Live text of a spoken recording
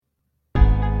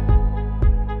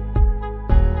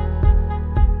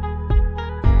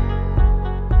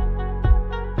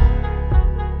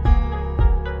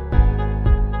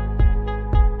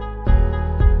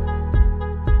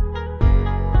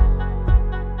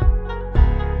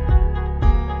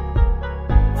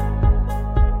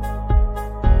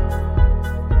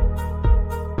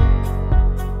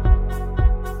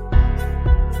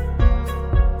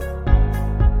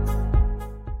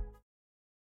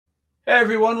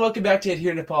everyone, welcome back to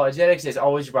Adherent Apologetics. As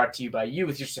always, brought to you by you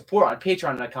with your support on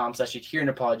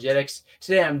patreon.com/adherentapologetics.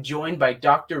 Today I'm joined by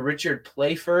Dr. Richard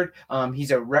Playford.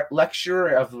 He's a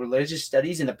lecturer of religious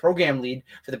studies and the program lead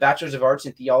for the Bachelor's of Arts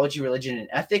in Theology, Religion, and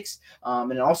Ethics,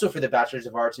 and also for the Bachelor's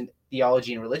of Arts in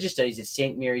Theology and Religious Studies at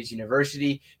St. Mary's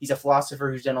University. He's a philosopher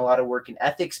who's done a lot of work in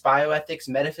ethics, bioethics,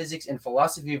 metaphysics, and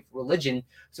philosophy of religion.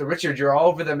 So Richard, you're all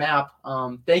over the map.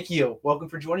 Thank you. Welcome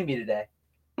for joining me today.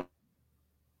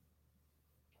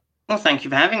 Well, thank you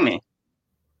for having me.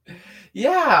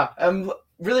 Yeah, I'm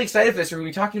really excited for this. We're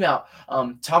going to be talking about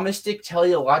Thomistic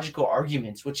teleological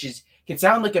arguments, which can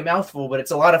sound like a mouthful, but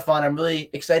it's a lot of fun. I'm really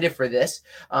excited for this.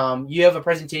 You have a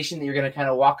presentation that you're going to kind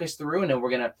of walk us through, and then we're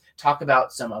going to talk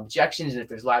about some objections, and if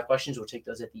there's live questions, we'll take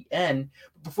those at the end.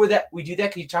 But before that, we do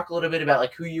that, can you talk a little bit about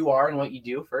like who you are and what you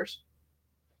do first?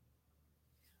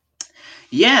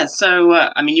 Yeah, so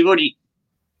I mean, you've already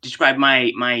described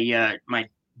my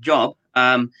job.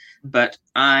 But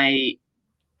in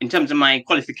terms of my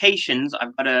qualifications,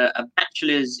 I've got a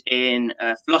bachelor's in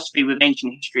philosophy with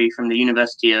ancient history from the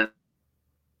University of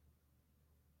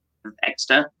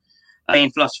Exeter,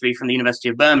 in philosophy from the University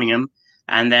of Birmingham,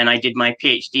 and then I did my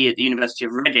PhD at the University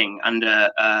of Reading under.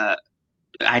 I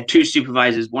had two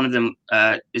supervisors. One of them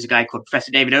is a guy called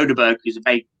Professor David Oderberg, who's a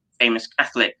very famous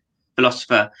Catholic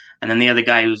philosopher, and then the other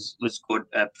guy was called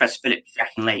Professor Philip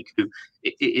Jackson-Lake, who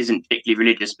isn't particularly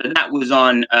religious, but that was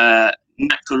on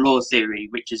natural law theory,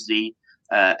 which is the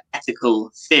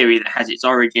ethical theory that has its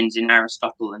origins in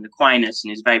Aristotle and Aquinas,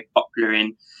 and is very popular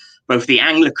in both the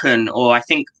Anglican, or I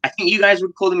think you guys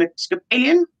would call them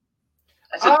Episcopalian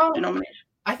as a denomination.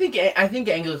 I think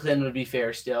Anglican would be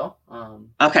fair still.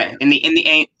 Okay, in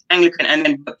the Anglican and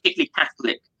then particularly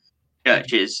Catholic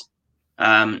churches.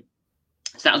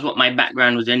 So that was what my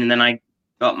background was in, and then I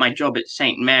got my job at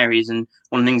St. Mary's, and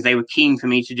one of the things they were keen for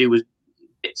me to do was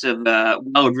bits of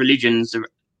world religions,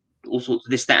 all sorts of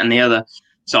this, that, and the other.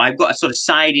 So I've got a sort of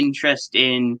side interest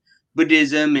in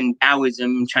Buddhism and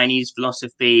Taoism, Chinese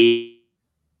philosophy,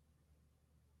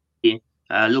 a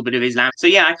little bit of Islam. So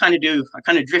yeah, I kind of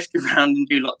drift around and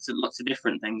do lots of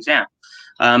different things. Yeah.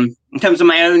 In terms of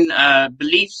my own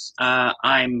beliefs,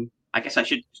 I guess I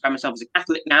should describe myself as a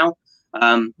Catholic now.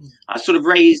 I was sort of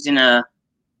raised in a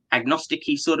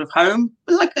agnostic-y sort of home,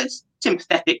 but like a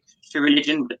sympathetic to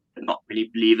religion, but not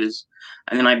really believers.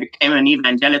 And then I became an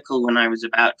evangelical when I was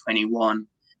about 21.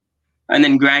 And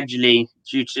then gradually,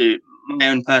 due to my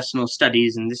own personal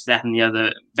studies and this, that, and the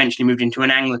other, eventually moved into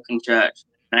an Anglican church,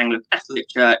 an Anglo-Catholic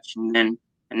church, and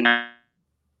now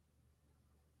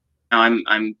I'm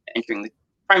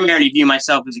primarily view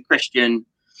myself as a Christian.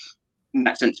 In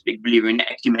that sense, big believer in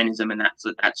ecumenism and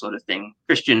that sort of thing.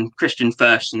 Christian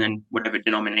first, and then whatever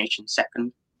denomination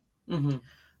second. Mm-hmm.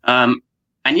 And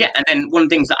then one of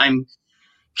the things that I'm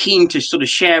keen to sort of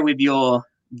share with your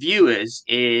viewers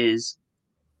is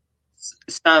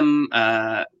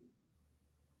sometimes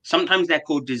they're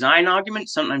called design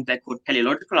arguments, sometimes they're called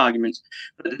teleological arguments.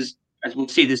 But as we'll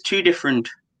see, there's two different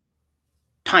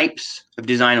types of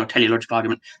design or teleological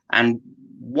argument, and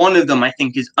one of them I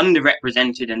think is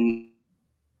underrepresented and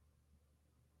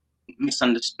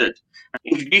misunderstood.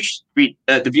 Introduce the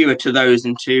viewer to those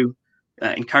and to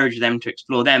encourage them to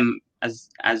explore them as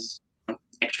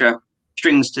extra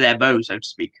strings to their bow, so to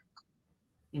speak.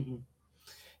 Mm-hmm.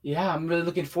 Yeah, I'm really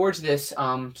looking forward to this.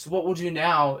 So what we'll do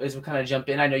now is we'll kind of jump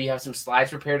in. I know you have some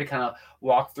slides prepared to kind of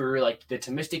walk through like the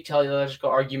Thomistic teleological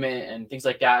argument and things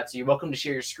like that. So you're welcome to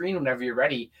share your screen whenever you're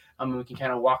ready. We can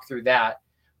kind of walk through that.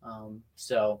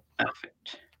 So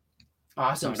perfect.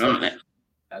 Awesome. So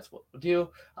that's what we'll do.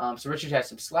 So Richard has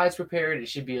some slides prepared. It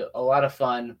should be a lot of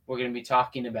fun. We're going to be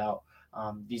talking about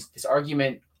this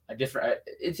argument.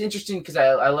 It's interesting because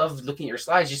I love looking at your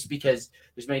slides just because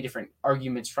there's many different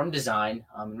arguments from design.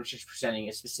 And Richard's presenting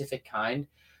a specific kind.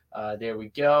 There we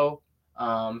go.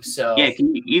 So yeah,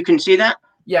 you can see that?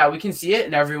 Yeah, we can see it,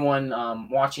 and everyone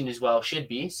watching as well should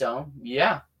be. So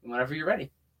yeah, whenever you're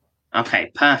ready.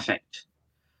 Okay, perfect.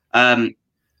 So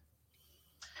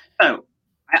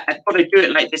I thought I'd do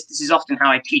it like this. This is often how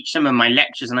I teach some of my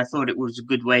lectures, and I thought it was a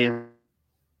good way of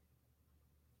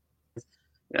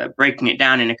breaking it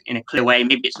down in a clear way.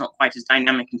 Maybe it's not quite as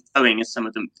dynamic and flowing as some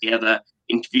of the other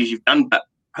interviews you've done, but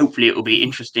hopefully it will be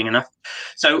interesting enough.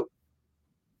 So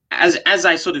as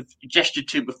I sort of gestured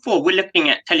to before, we're looking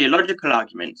at teleological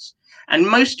arguments, and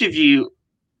most of you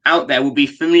out there will be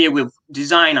familiar with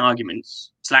design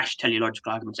arguments /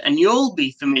 teleological arguments, and you'll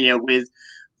be familiar with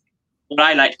what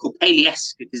I like to call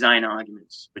Paley-esque design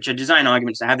arguments, which are design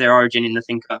arguments that have their origin in the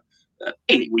thinker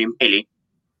William Paley.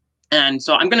 And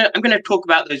so I'm gonna talk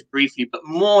about those briefly, but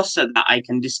more so that I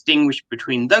can distinguish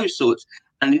between those sorts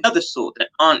and the other sort that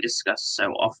aren't discussed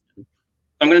so often.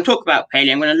 I'm going to talk about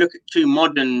Paley. I'm going to look at two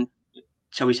modern,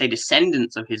 shall we say,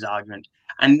 descendants of his argument.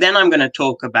 And then I'm going to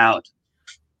talk about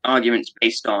arguments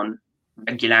based on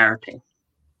regularity.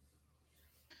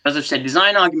 As I've said,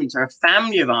 design arguments are a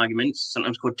family of arguments,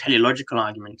 sometimes called teleological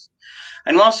arguments.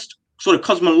 And whilst sort of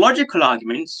cosmological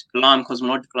arguments, Kalam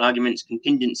cosmological arguments,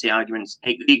 contingency arguments,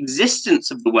 take the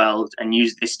existence of the world and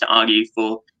use this to argue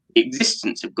for the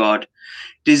existence of God,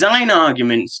 design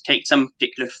arguments take some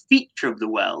particular feature of the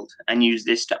world and use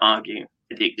this to argue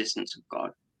for the existence of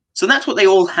God. So that's what they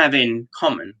all have in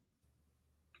common.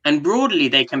 And broadly,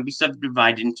 they can be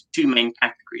subdivided into two main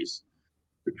categories,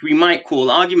 which we might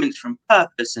call arguments from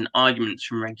purpose and arguments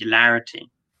from regularity.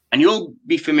 And you'll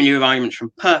be familiar with arguments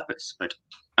from purpose, but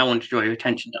I want to draw your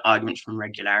attention to arguments from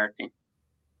regularity.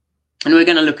 And we're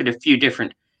going to look at a few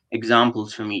different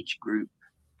examples from each group.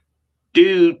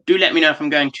 Do let me know if I'm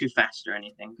going too fast or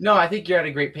anything. No, I think you're at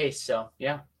a great pace, so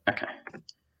yeah. Okay.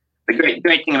 The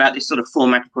great thing about this sort of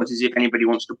format, of course, is if anybody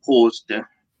wants to pause to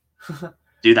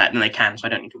do that, then they can, so I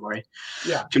don't need to worry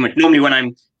too much. Normally when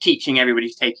I'm teaching,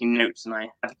 everybody's taking notes, and I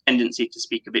have a tendency to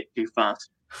speak a bit too fast.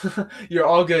 You're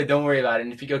all good. Don't worry about it.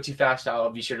 And if you go too fast, I'll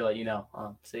be sure to let you know.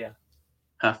 So yeah.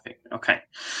 Perfect. Okay.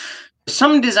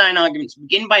 Some design arguments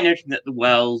begin by noting that the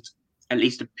world at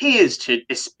least appears to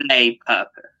display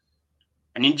purpose.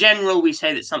 And in general, we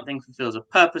say that something fulfills a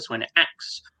purpose when it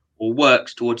acts or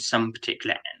works towards some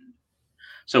particular end.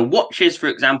 So watches, for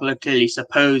example, are clearly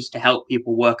supposed to help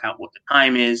people work out what the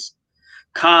time is.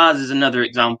 Cars, is another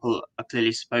example, are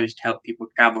clearly supposed to help people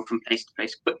travel from place to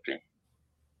place quickly.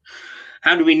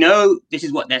 How do we know this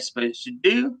is what they're supposed to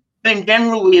do? In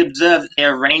general, we observe that they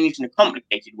are arranged in a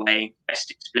complicated way,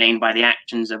 best explained by the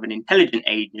actions of an intelligent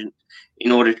agent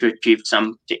in order to achieve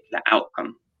some particular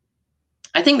outcome.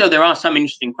 I think, though, there are some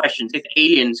interesting questions. If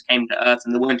aliens came to Earth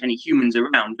and there weren't any humans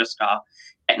around, just our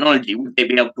technology, would they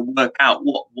be able to work out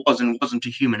what was and wasn't a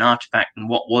human artifact, and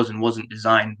what was and wasn't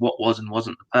designed, what was and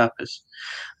wasn't the purpose?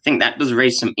 I think that does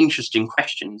raise some interesting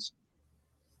questions.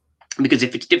 Because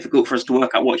if it's difficult for us to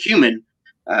work out what human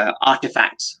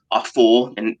artifacts are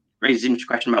for, then it raises an interesting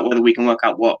question about whether we can work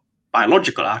out what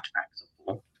biological artifacts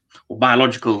are for, or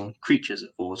biological creatures are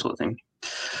for, sort of thing.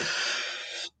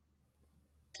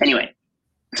 Anyway,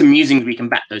 some musings, we can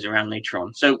bat those around later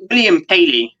on. So William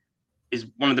Paley is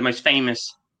one of the most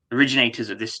famous originators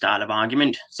of this style of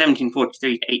argument,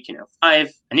 1743 to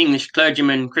 1805, an English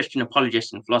clergyman, Christian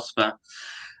apologist and philosopher.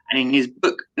 And in his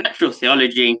book, Natural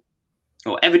Theology,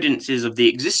 or Evidences of the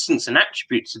Existence and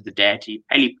Attributes of the Deity,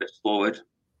 Paley puts forward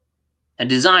a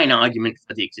design argument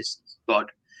for the existence of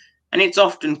God. And it's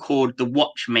often called the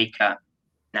watchmaker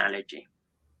analogy.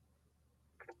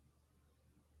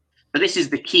 So this is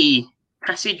the key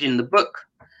passage in the book.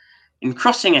 In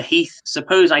crossing a heath,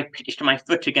 suppose I pitched my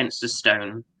foot against a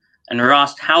stone and were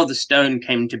asked how the stone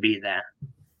came to be there.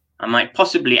 I might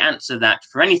possibly answer that,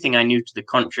 for anything I knew to the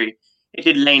contrary, it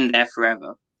had lain there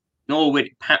forever, nor would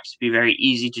it perhaps be very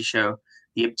easy to show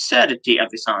the absurdity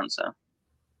of this answer.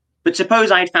 But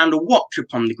suppose I had found a watch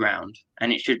upon the ground,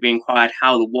 and it should be inquired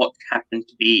how the watch happened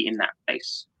to be in that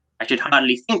place. I should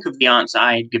hardly think of the answer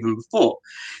I had given before,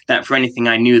 that for anything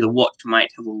I knew, the watch might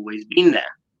have always been there.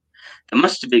 There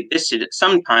must have existed at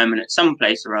some time and at some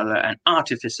place or other an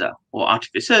artificer or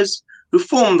artificers who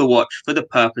formed the watch for the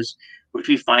purpose which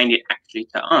we find it actually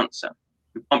to answer,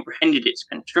 who comprehended its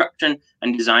construction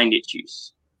and designed its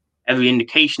use. Every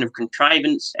indication of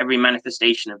contrivance, every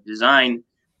manifestation of design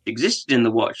that existed in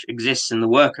the watch exists in the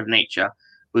work of nature,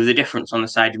 with the difference on the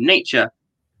side of nature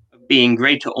of being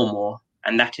greater or more,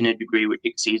 and that in a degree which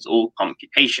exceeds all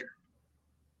computation.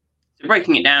 So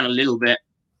breaking it down a little bit,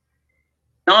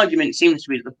 the argument seems to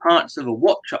be that the parts of a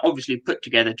watch are obviously put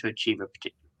together to achieve a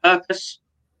particular purpose.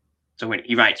 So when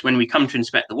he writes, when we come to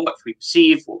inspect the watch, we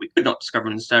perceive what we could not discover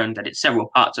in the stone, that its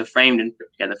several parts are framed and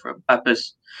put together for a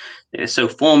purpose. They are so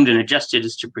formed and adjusted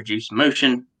as to produce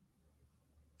motion,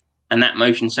 and that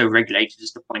motion so regulated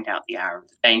as to point out the hour of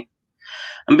the day.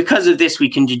 And because of this, we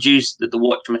can deduce that the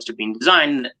watch must have been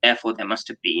designed, and that therefore there must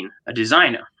have been a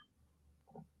designer.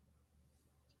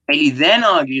 Paley then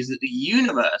argues that the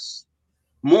universe,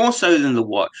 more so than the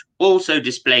watch, also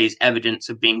displays evidence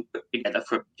of being put together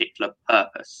for a particular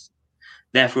purpose.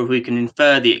 Therefore, if we can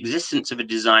infer the existence of a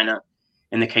designer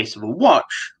in the case of a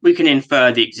watch, we can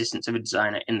infer the existence of a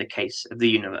designer in the case of the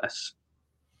universe.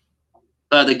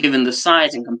 Further, given the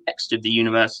size and complexity of the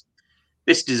universe,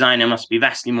 this designer must be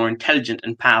vastly more intelligent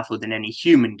and powerful than any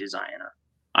human designer,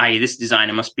 i.e. this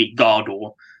designer must be God,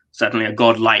 or certainly a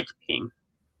God-like being.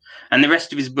 And the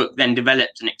rest of his book then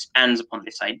develops and expands upon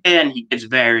this idea, and he gives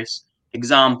various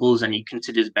examples, and he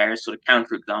considers various sort of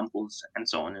counterexamples and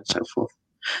so on and so forth.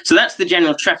 So that's the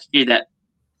general strategy that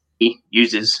he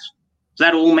uses. Does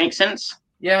that all make sense?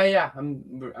 Yeah,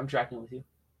 I'm tracking with you.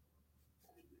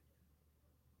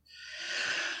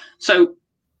 So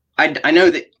I know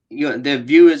that the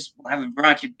viewers have a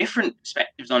variety of different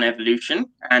perspectives on evolution,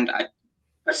 and I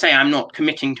say I'm not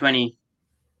committing to any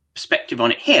perspective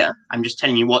on it here. I'm just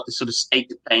telling you what the sort of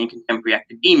state of play in contemporary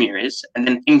academia is, and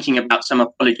then thinking about some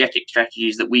apologetic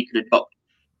strategies that we could adopt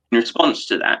in response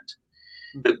to that.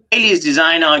 But Paley's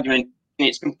design argument in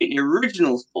its completely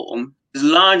original form has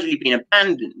largely been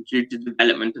abandoned due to the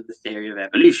development of the theory of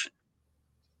evolution.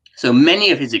 So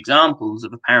many of his examples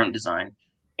of apparent design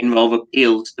involve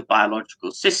appeals to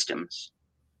biological systems.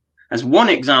 As one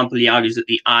example, he argues that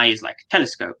the eye is like a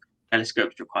telescope.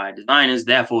 Telescopes require designers,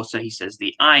 therefore, so he says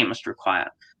the eye must require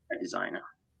a designer.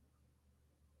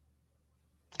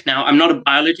 Now, I'm not a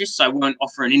biologist, so I won't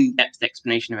offer an in-depth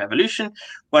explanation of evolution,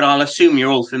 but I'll assume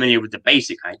you're all familiar with the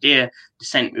basic idea: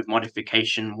 descent with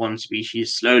modification, one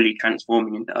species slowly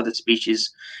transforming into other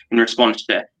species in response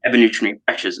to evolutionary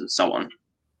pressures and so on.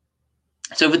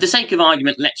 So for the sake of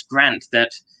argument, let's grant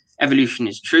that evolution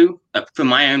is true. For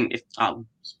my own, if I'll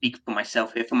speak for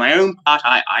myself here, for my own part,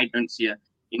 I don't see an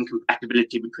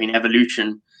incompatibility between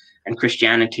evolution and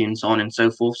Christianity and so on and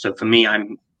so forth. So for me,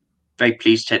 I'm very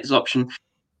pleased to take this option.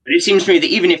 But it seems to me that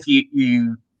even if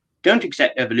you don't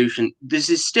accept evolution, this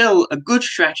is still a good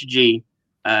strategy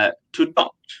to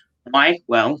adopt. Why?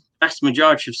 Well, the vast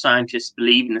majority of scientists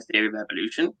believe in the theory of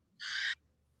evolution.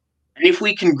 And if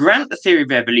we can grant the theory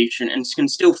of evolution and can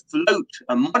still float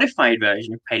a modified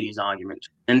version of Paley's argument,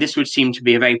 then this would seem to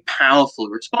be a very powerful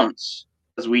response,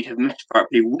 as we'd have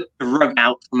metaphorically whipped the rug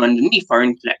out from underneath our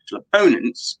intellectual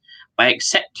opponents by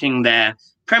accepting their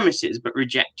premises but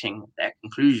rejecting their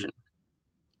conclusion.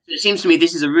 So it seems to me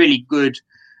this is a really good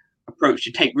approach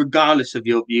to take, regardless of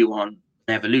your view on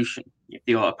evolution. If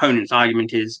your opponent's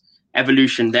argument is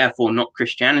evolution, therefore not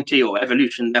Christianity, or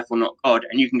evolution, therefore not God,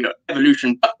 and you can go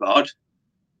evolution but God,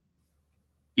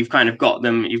 you've kind of got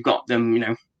them, got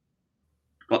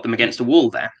them against a wall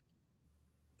there.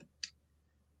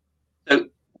 So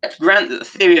let's grant that the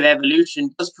theory of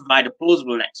evolution does provide a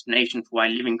plausible explanation for why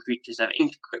living creatures have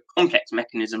intricate, complex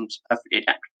mechanisms perfectly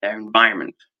adapted to their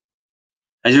environment.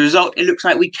 As a result, it looks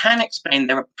like we can explain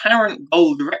their apparent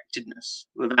goal-directedness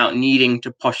without needing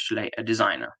to postulate a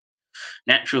designer.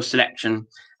 Natural selection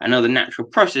and other natural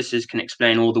processes can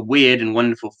explain all the weird and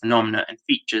wonderful phenomena and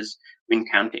features we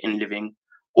encounter in living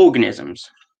organisms.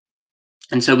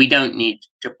 And so we don't need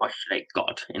to postulate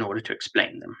God in order to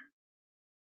explain them.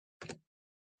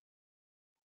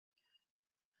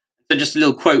 So just a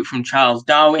little quote from Charles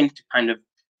Darwin to kind of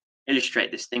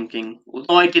illustrate this thinking.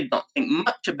 Although I did not think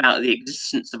much about the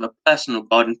existence of a personal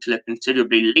God until a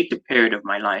considerably later period of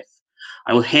my life,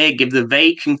 I will here give the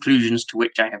vague conclusions to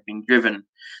which I have been driven.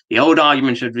 The old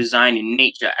argument of design in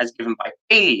nature as given by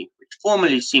Paley, which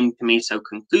formerly seemed to me so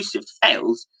conclusive,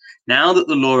 fails now that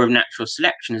the law of natural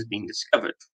selection has been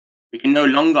discovered. We can no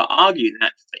longer argue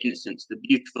that, for instance, the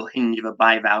beautiful hinge of a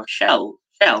bivalve shell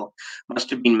must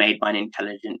have been made by an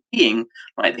intelligent being,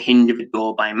 like the hinge of a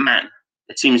door by man.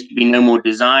 There seems to be no more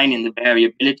design in the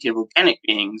variability of organic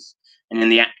beings and in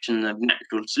the action of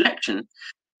natural selection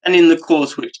than in the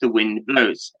course which the wind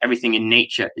blows. Everything in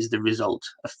nature is the result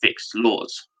of fixed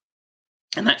laws.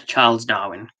 And that's Charles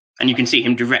Darwin. And you can see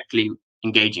him directly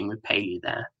engaging with Paley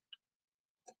there.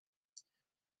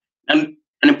 And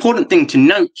an important thing to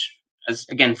note, as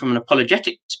again from an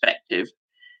apologetic perspective,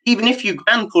 even if you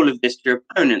grant all of this to your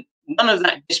opponent, none of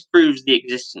that disproves the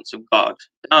existence of God.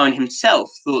 Darwin himself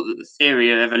thought that the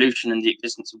theory of evolution and the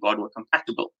existence of God were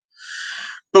compatible.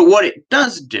 But what it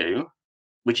does do,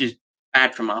 which is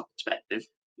bad from our perspective,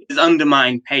 is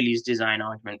undermine Paley's design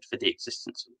argument for the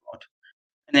existence of God.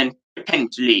 And then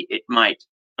potentially it might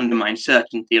undermine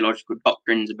certain theological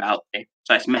doctrines about the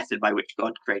precise method by which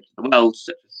God created the world,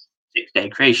 such as six-day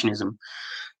creationism.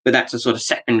 But that's a sort of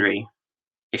secondary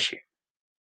issue.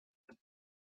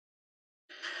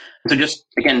 So just,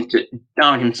 again,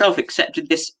 Darwin himself accepted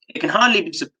this. It can hardly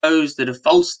be supposed that a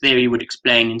false theory would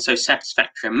explain in so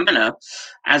satisfactory a manner,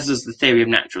 as does the theory of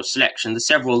natural selection, the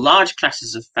several large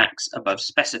classes of facts above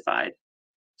specified.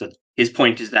 So his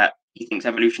point is that he thinks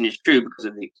evolution is true because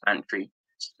of the explanatory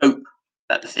scope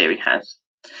that the theory has.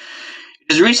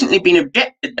 It has recently been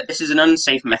objected that this is an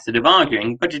unsafe method of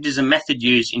arguing, but it is a method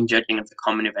used in judging of the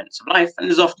common events of life and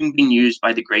has often been used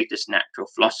by the greatest natural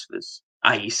philosophers,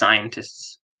 i.e.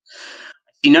 scientists.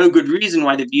 I see no good reason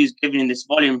why the views given in this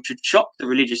volume should shock the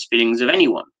religious feelings of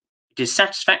anyone. It is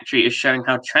satisfactory as showing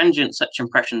how transient such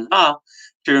impressions are,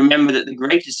 to remember that the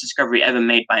greatest discovery ever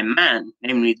made by man,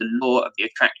 namely the law of the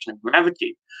attraction of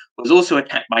gravity, was also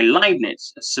attacked by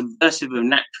Leibniz, a subversive of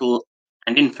natural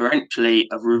and inferentially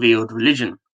of revealed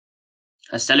religion.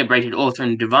 A celebrated author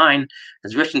and divine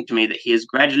has written to me that he has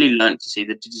gradually learnt to see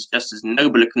that it is just as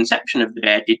noble a conception of the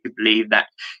deity to believe that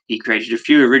he created a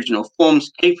few original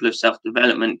forms capable of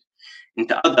self-development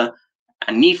into other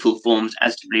and needful forms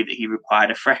as to believe that he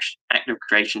required a fresh act of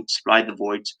creation to supply the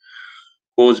voids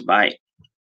caused by,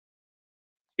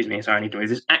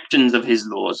 actions of his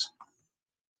laws.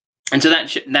 And so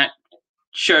that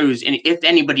shows, if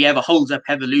anybody ever holds up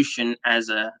evolution as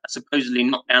a supposedly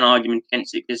knockdown argument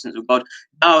against the existence of God,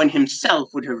 Darwin himself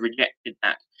would have rejected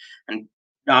that. And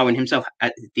Darwin himself,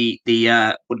 the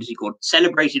what is he called,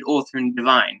 celebrated author and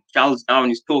divine, Charles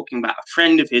Darwin, is talking about a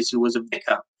friend of his who was a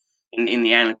vicar in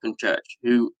the Anglican Church,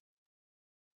 who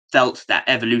felt that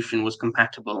evolution was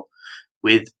compatible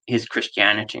with his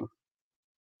Christianity.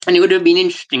 And it would have been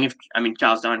interesting if,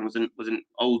 Charles Darwin was an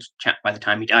old chap by the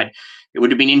time he died. It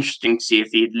would have been interesting to see if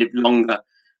he had lived longer,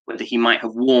 whether he might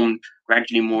have warmed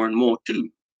gradually more and more to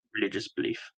religious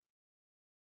belief.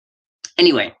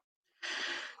 Anyway,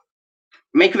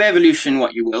 make of evolution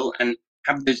what you will, and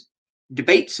have those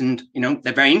debates, and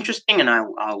they're very interesting, and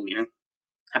I'll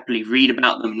happily read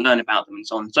about them, learn about them, and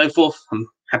so on and so forth. I'm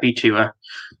happy to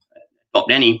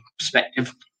adopt any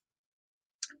perspective.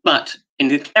 But in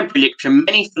the contemporary literature,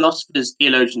 many philosophers,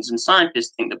 theologians, and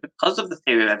scientists think that because of the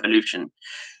theory of evolution,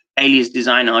 Paley's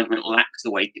design argument lacks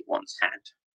the weight it once had.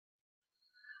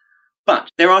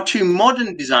 But there are two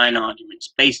modern design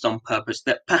arguments based on purpose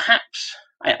that perhaps,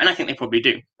 and I think they probably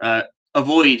do,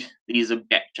 avoid these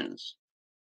objections.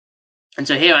 And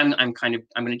so here I'm going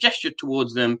to gesture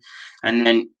towards them, and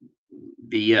then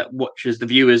the watchers, the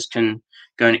viewers, can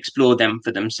go and explore them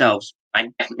for themselves. I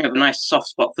definitely have a nice soft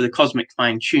spot for the cosmic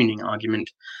fine-tuning argument.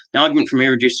 The argument from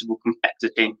irreducible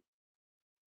complexity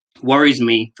worries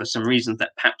me for some reasons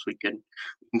that perhaps we can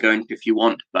go into if you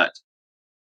want, but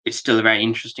it's still a very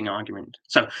interesting argument.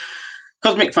 So,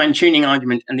 cosmic fine-tuning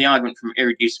argument and the argument from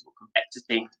irreducible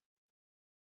complexity.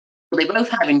 What they both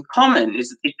have in common is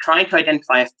that they try to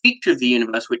identify a feature of the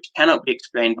universe which cannot be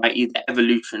explained by either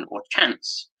evolution or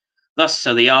chance. Thus,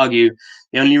 so they argue,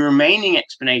 the only remaining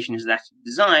explanation is that of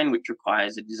design, which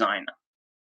requires a designer.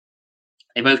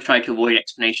 They both try to avoid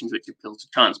explanations which appeal to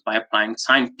chance by applying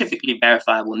scientifically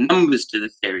verifiable numbers to the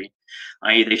theory,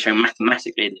 i.e. they show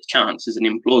mathematically that chance is an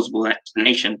implausible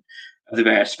explanation of the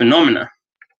various phenomena.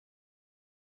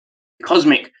 The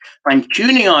cosmic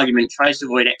fine-tuning argument tries to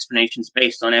avoid explanations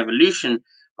based on evolution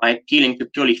by appealing to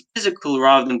purely physical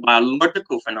rather than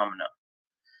biological phenomena.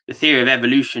 The theory of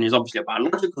evolution is obviously a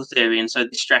biological theory, and so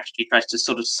this strategy tries to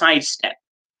sort of sidestep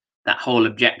that whole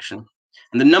objection.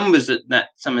 And the numbers that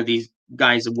some of these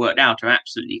guys have worked out are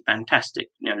absolutely fantastic.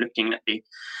 Looking at the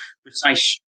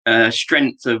precise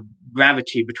strength of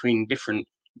gravity between different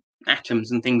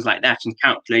atoms and things like that, and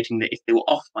calculating that if they were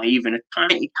off by even a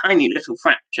tiny, tiny little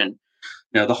fraction,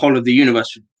 the whole of the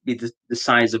universe would be the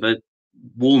size of a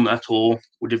walnut, or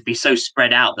would it be so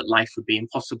spread out that life would be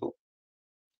impossible.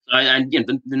 And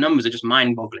the numbers are just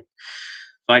mind-boggling.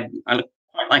 So I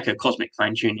quite like a cosmic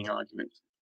fine-tuning argument.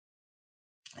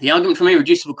 The argument from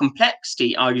irreducible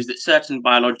complexity argues that certain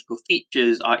biological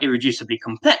features are irreducibly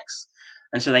complex,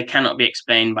 and so they cannot be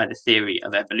explained by the theory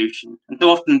of evolution. And so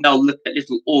often they'll look at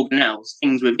little organelles,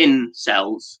 things within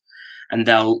cells, and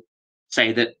they'll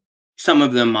say that some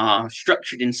of them are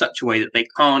structured in such a way that they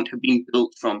can't have been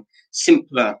built from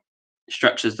simpler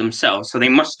structures themselves. So they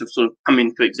must have sort of come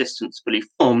into existence fully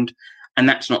formed, and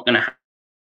that's not going to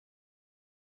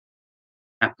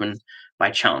happen by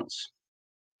chance.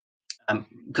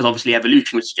 Because obviously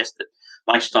evolution would suggest that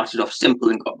life started off simple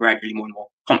and got gradually more and more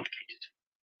complicated.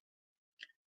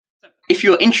 If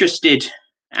you're interested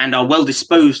and are well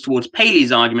disposed towards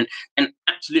Paley's argument, then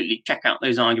absolutely check out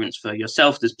those arguments for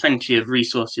yourself. There's plenty of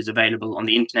resources available on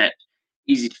the internet,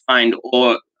 easy to find,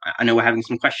 or I know we're having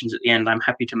some questions at the end. I'm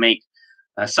happy to make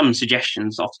some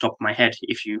suggestions off the top of my head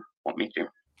if you want me to.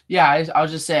 Yeah, I'll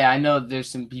just say, I know there's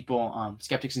some people,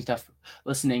 skeptics and stuff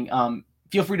listening.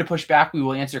 Feel free to push back. We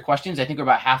will answer questions. I think we're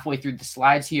about halfway through the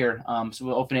slides here. So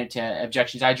we'll open it to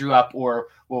objections I drew up, or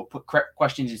we'll put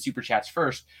questions in super chats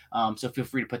first. So feel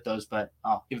free to put those, but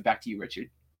I'll give it back to you, Richard.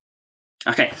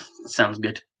 Okay, sounds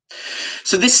good.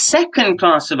 So this second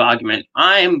class of argument,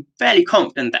 I am fairly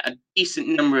confident that a decent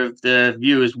number of the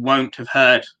viewers won't have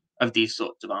heard of these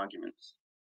sorts of arguments.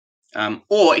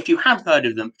 Or if you have heard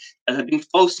of them, they have been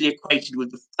falsely equated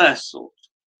with the first sort.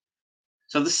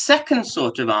 So the second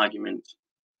sort of argument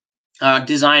are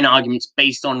design arguments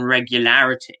based on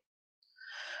regularity.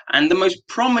 And the most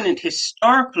prominent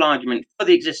historical argument for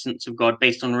the existence of God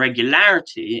based on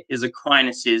regularity is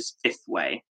Aquinas' fifth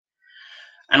way.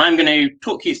 And I'm going to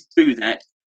talk you through that.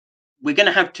 We're going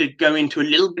to have to go into a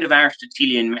little bit of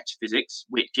Aristotelian metaphysics,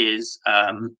 which is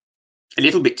a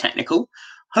little bit technical.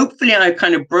 Hopefully I've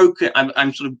kind of broken,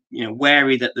 I'm sort of,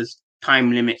 wary that there's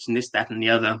time limits and this, that, and the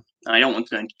other. And I don't want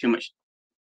to go into too much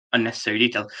unnecessary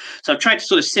detail. So I've tried to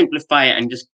sort of simplify it and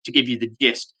just to give you the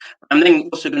gist. I'm then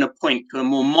also going to point to a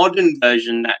more modern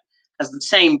version that has the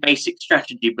same basic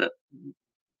strategy, but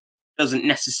doesn't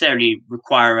necessarily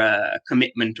require a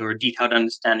commitment or a detailed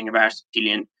understanding of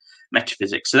Aristotelian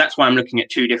metaphysics. So that's why I'm looking at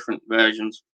two different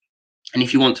versions. And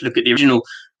if you want to look at the original,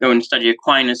 go and study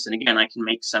Aquinas. And again, I can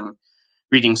make some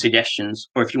reading suggestions.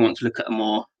 Or if you want to look at a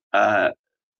more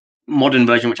modern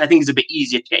version, which I think is a bit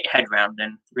easier to get your head around,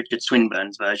 then Richard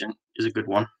Swinburne's version is a good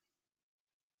one.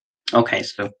 Okay,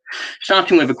 so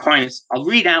starting with Aquinas, I'll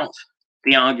read out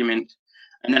the argument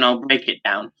and then I'll break it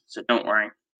down, so don't worry.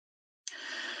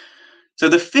 So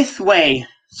the fifth way,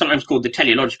 sometimes called the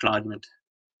teleological argument,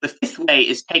 the fifth way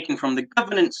is taken from the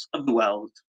governance of the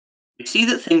world. We see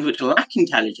that things which lack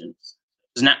intelligence,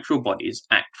 as natural bodies,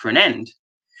 act for an end.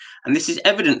 And this is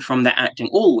evident from their acting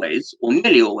always, or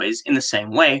nearly always, in the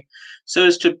same way, so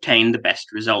as to obtain the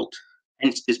best result.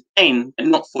 Hence it is plain that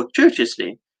not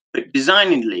fortuitously, but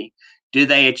designedly, do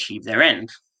they achieve their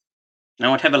end. Now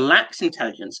whatever lacks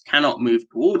intelligence cannot move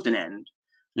towards an end,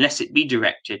 unless it be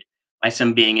directed by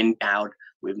some being endowed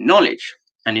with knowledge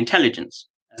and intelligence,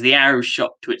 as the arrow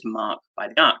shot to its mark by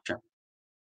the archer.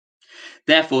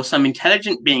 Therefore some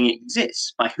intelligent being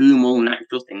exists by whom all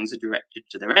natural things are directed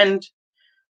to their end,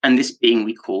 and this being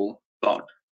we call God.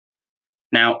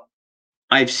 Now,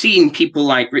 I've seen people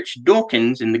like Richard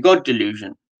Dawkins in The God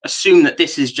Delusion assume that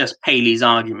this is just Paley's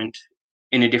argument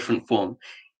in a different form.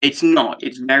 It's not.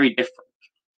 It's very different.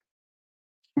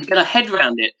 To get our head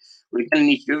around it, we're going to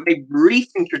need to do a very brief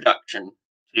introduction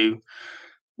to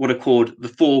what are called the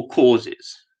four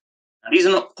causes. Now, these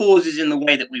are not causes in the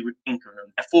way that we would think of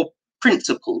them. They're four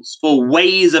principles, four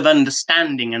ways of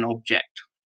understanding an object,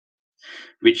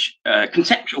 which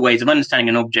conceptual ways of understanding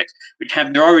an object, which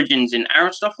have their origins in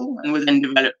Aristotle and were then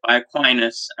developed by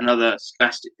Aquinas and other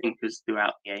scholastic thinkers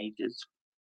throughout the ages.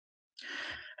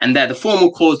 And they're the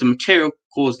formal cause, the material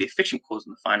cause, the efficient cause,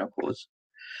 and the final cause.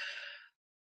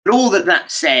 But all that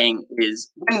that's saying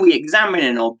is, when we examine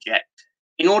an object,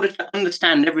 in order to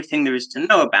understand everything there is to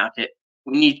know about it,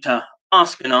 we need to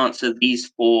ask and answer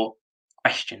these four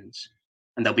questions.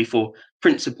 And there'll be four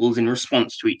principles in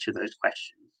response to each of those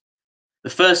questions. The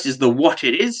first is the what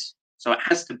it is. So it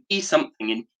has to be something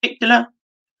in particular.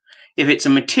 If it's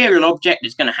a material object,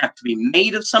 it's going to have to be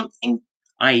made of something,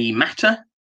 i.e. matter.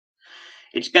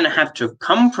 It's going to have to have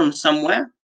come from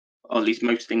somewhere, or at least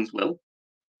most things will.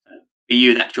 For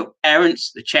you, that's your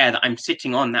parents. The chair that I'm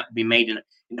sitting on, that would be made in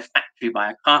a factory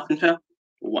by a carpenter,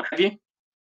 or what have you.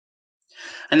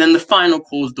 And then the final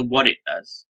cause, the what it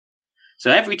does.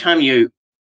 So every time you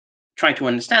try to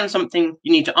understand something,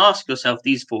 you need to ask yourself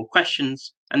these four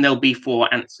questions, and there'll be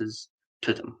four answers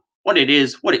to them. What it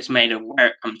is, what it's made of, where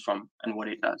it comes from, and what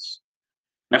it does.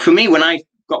 Now, for me, when I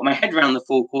got my head around the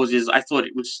four causes, I thought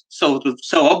it was so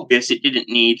obvious it didn't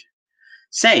need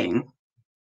saying.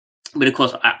 But of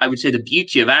course, I would say the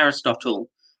beauty of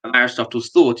Aristotle's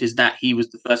thought is that he was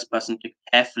the first person to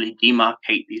carefully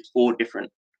demarcate these four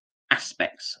different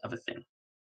aspects of a thing.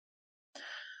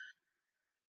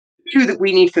 The two that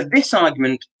we need for this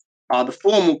argument are the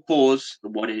formal cause, the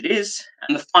what it is,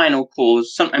 and the final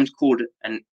cause, sometimes called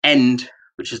an end,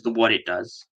 which is the what it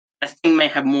does. A thing may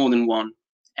have more than one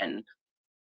end.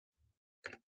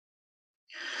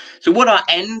 So what are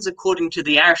ends according to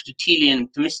the Aristotelian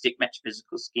Thomistic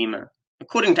metaphysical schema?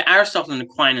 According to Aristotle and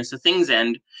Aquinas, a thing's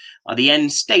end are the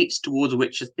end states towards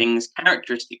which a thing's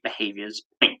characteristic behaviors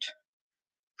point.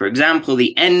 For example,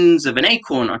 the ends of an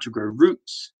acorn are to grow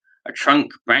roots, a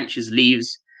trunk, branches,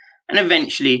 leaves, and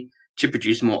eventually to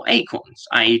produce more acorns,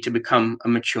 i.e. to become a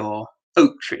mature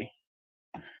oak tree.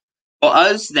 For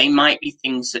us, they might be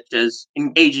things such as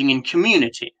engaging in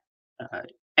community,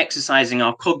 exercising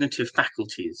our cognitive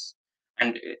faculties,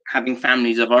 and having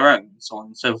families of our own, and so on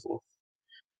and so forth.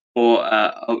 For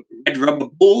a red rubber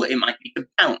ball, it might be to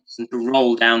bounce and to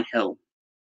roll downhill.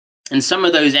 And some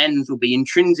of those ends will be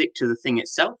intrinsic to the thing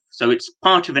itself. So it's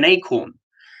part of an acorn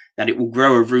that it will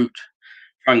grow a root,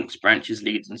 trunks, branches,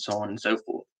 leaves, and so on and so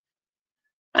forth.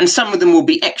 And some of them will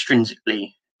be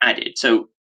extrinsically added. So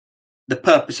the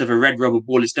purpose of a red rubber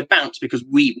ball is to bounce because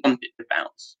we want it to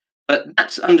bounce. But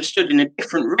that's understood in a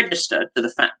different register to the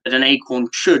fact that an acorn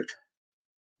should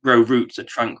grow roots, a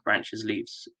trunk, branches,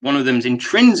 leaves. One of them is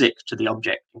intrinsic to the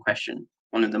object in question.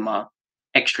 One of them are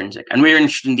extrinsic, and we're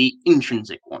interested in the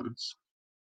intrinsic ones.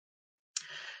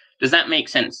 Does that make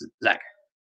sense, Zach?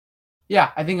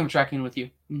 Yeah, I think I'm tracking with you.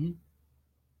 Mm-hmm.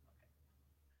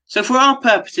 So for our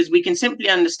purposes, we can simply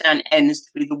understand ends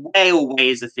to be the way or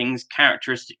ways a thing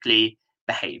characteristically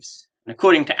behaves. And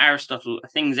according to Aristotle, a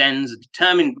thing's ends are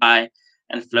determined by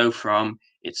and flow from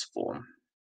its form,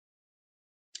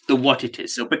 the what it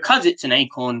is. So because it's an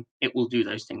acorn, it will do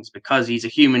those things. Because he's a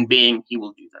human being, he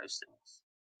will do those things.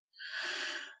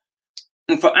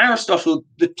 And for Aristotle,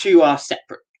 the two are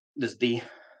separate. There's the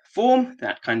form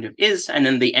that kind of is, and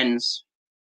then the ends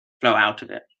flow out of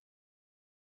it.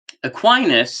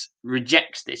 Aquinas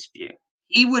rejects this view.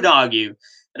 He would argue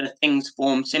that a thing's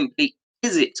form simply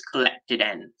is its collected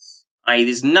ends, i.e.,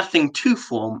 there's nothing to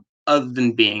form other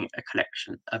than being a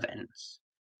collection of ends.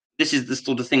 This is the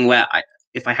sort of thing where,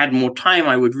 if I had more time,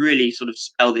 I would really sort of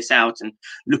spell this out and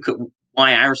look at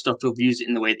why Aristotle views it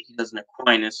in the way that he does and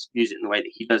Aquinas views it in the way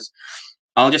that he does.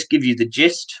 I'll just give you the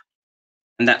gist,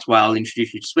 and that's why I'll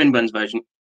introduce you to Swinburne's version,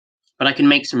 but I can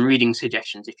make some reading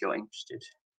suggestions if you're interested.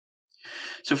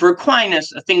 So for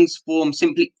Aquinas, a thing's form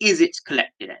simply is its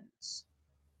collected ends.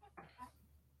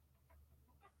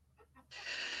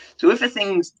 So if a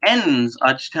thing's ends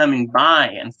are determined by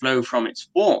and flow from its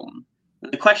form,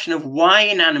 the question of why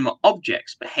inanimate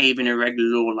objects behave in a regular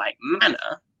law-like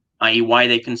manner, i.e. why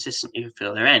they consistently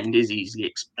fulfill their end, is easily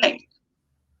explained.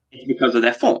 It's because of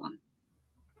their form.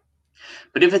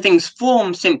 But if a thing's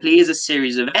form simply is a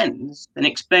series of ends, then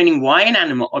explaining why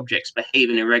inanimate objects behave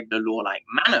in a regular law-like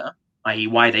manner, i.e.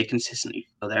 why they consistently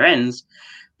fulfill their ends,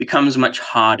 becomes much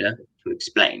harder to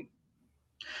explain.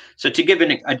 So to give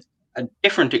a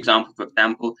different example, for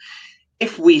example,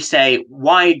 if we say,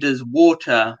 why does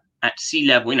water at sea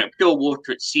level, pure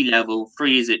water at sea level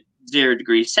freeze at 0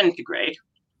 degrees centigrade?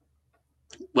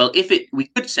 Well, we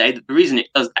could say that the reason it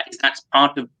does that is that's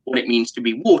part of what it means to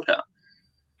be water.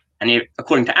 And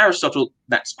according to Aristotle,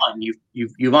 that's fine.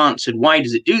 You've answered why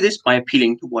does it do this by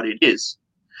appealing to what it is.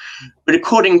 But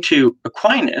according to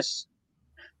Aquinas,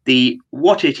 the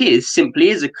what it is simply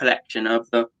is a collection of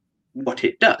the what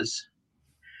it does.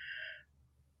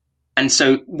 And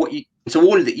so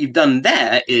all that you've done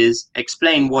there is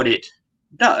explain what it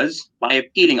does by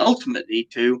appealing ultimately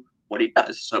to what it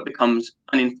does. So it becomes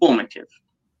uninformative.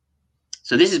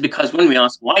 So this is because when we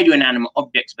ask why do inanimate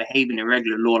objects behave in a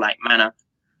regular law-like manner,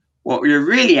 what we're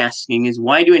really asking is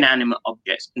why do inanimate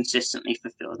objects consistently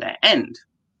fulfill their end?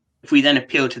 If we then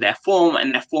appeal to their form,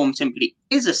 and their form simply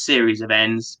is a series of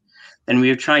ends, then we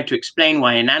have tried to explain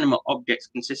why inanimate objects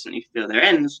consistently fulfill their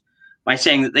ends by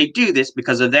saying that they do this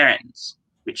because of their ends,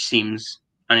 which seems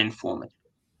uninformative.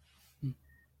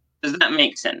 Does that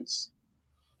make sense?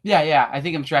 Yeah, I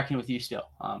think I'm tracking with you still.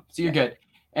 So you're good.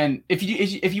 And if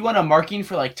you want a marking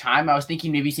for like time, I was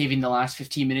thinking maybe saving the last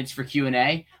 15 minutes for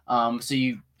Q&A. So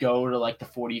you go to like the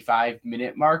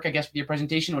 45-minute mark, I guess, with your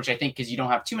presentation, which I think because you don't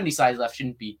have too many slides left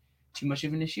shouldn't be too much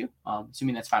of an issue.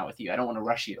 Assuming that's fine with you. I don't want to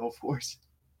rush you, of course.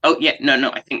 Oh yeah,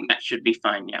 no, I think that should be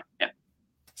fine. Yeah.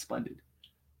 Splendid.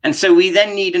 And so we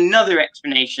then need another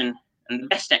explanation, and the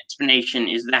best explanation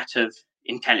is that of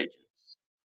intelligence.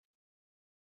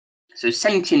 So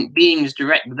sentient beings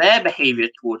direct their behavior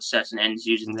towards certain ends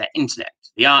using their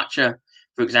intellect. The archer,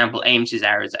 for example, aims his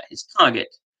arrows at his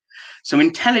target. So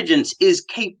intelligence is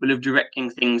capable of directing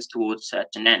things towards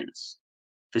certain ends.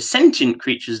 For sentient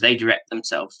creatures, they direct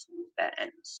themselves towards their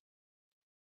ends.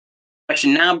 The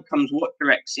question now becomes what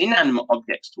directs inanimate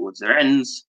objects towards their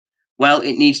ends? Well,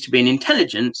 it needs to be an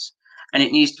intelligence, and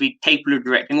it needs to be capable of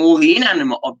directing all the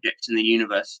inanimate objects in the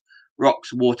universe,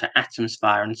 rocks, water, atoms,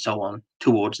 fire, and so on,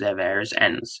 towards their various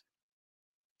ends.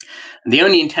 And the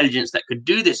only intelligence that could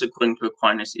do this, according to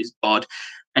Aquinas, is God.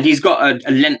 And he's got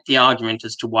a lengthy argument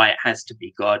as to why it has to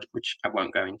be God, which I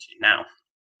won't go into now.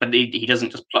 But he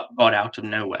doesn't just pluck God out of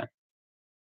nowhere.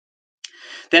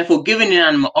 Therefore, given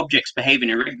inanimate objects behave in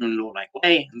a regular and law-like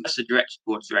way, and thus are directed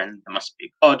towards their end, there must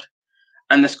be God,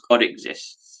 and thus God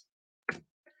exists.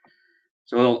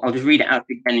 So I'll just read it out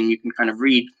again, and you can kind of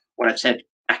read what I've said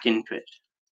back into it.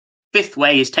 Fifth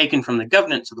way is taken from the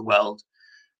governance of the world.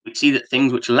 We see that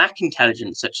things which lack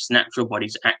intelligence, such as natural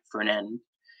bodies, act for an end.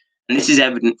 And this is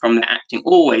evident from their acting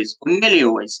always, or nearly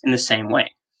always, in the same way,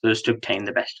 so as to obtain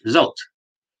the best result.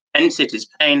 Hence it is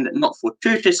plain that not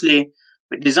fortuitously,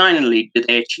 but designedly do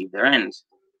they achieve their ends.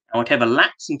 And whatever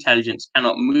lacks intelligence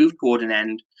cannot move toward an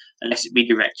end unless it be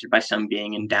directed by some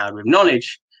being endowed with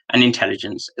knowledge and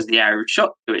intelligence, as the arrow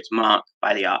shot to its mark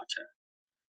by the archer.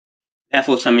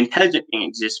 Therefore, some intelligent being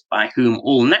exists by whom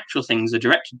all natural things are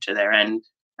directed to their end,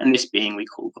 and this being we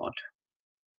call God.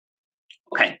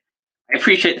 Okay, I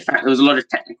appreciate the fact there was a lot of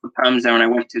technical terms there, and I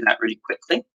went through that really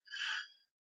quickly.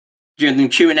 During the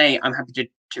Q&A, I'm happy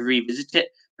to revisit it,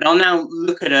 but I'll now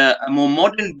look at a more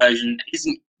modern version that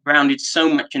isn't grounded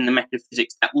so much in the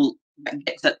metaphysics that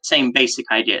gets that same basic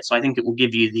idea. So I think it will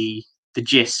give you the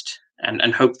gist,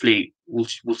 and hopefully will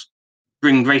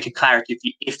bring greater clarity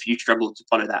if you struggle to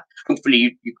follow that.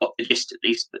 Hopefully you got the gist at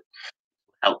least, but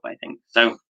help, I think.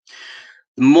 So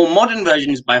the more modern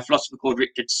version is by a philosopher called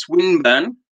Richard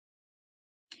Swinburne.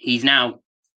 He's now,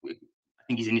 I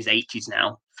think he's in his 80s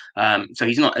now, so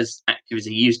he's not as active as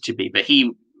he used to be, but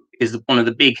he is one of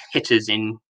the big hitters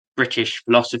in British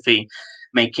philosophy,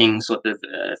 making sort of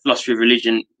philosophy of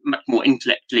religion much more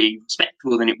intellectually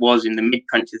respectable than it was in the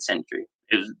mid-20th century.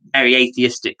 It was very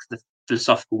atheistic, the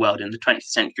philosophical world in the 20th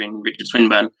century, and Richard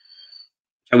Swinburne,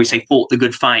 shall we say, fought the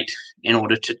good fight in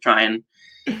order to try and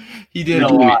he did a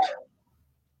lot.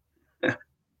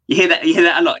 You hear that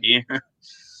a lot, do you?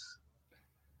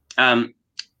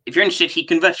 If you're interested, he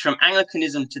converted from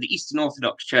Anglicanism to the Eastern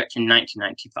Orthodox Church in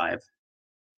 1995,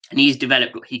 and he's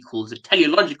developed what he calls a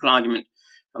teleological argument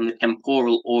from the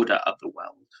temporal order of the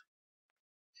world.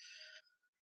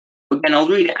 Again, I'll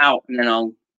read it out and then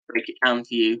I'll break it down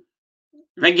to you.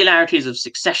 Regularities of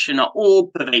succession are all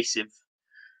pervasive,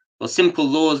 for simple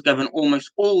laws govern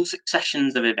almost all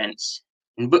successions of events.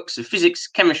 In books of physics,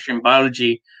 chemistry, and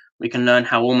biology, we can learn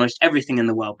how almost everything in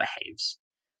the world behaves.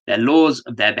 Their laws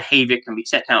of their behavior can be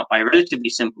set out by a relatively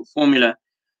simple formula,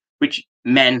 which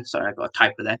men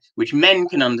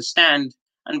can understand,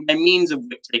 and by means of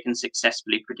which they can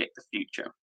successfully predict the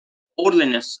future.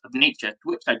 Orderliness of nature, to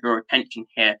which I draw attention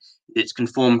here, is its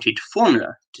conformity to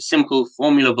formula, to simple,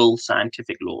 formulable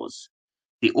scientific laws.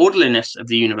 The orderliness of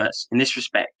the universe, in this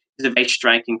respect, is a very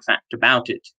striking fact about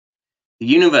it. The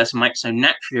universe might so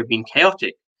naturally have been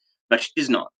chaotic, but it is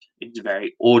not. It is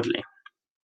very orderly.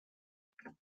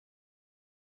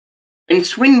 In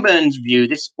Swinburne's view,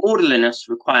 this orderliness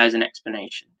requires an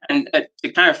explanation. And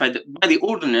to clarify that by the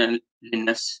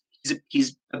orderliness,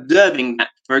 he's observing that,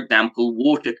 for example,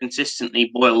 water consistently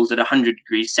boils at 100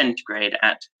 degrees centigrade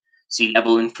at sea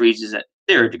level and freezes at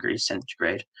 0 degrees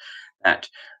centigrade. That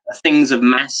things of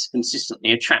mass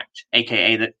consistently attract,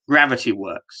 aka that gravity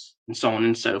works, and so on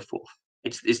and so forth.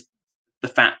 It's the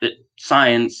fact that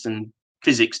science and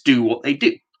physics do what they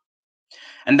do.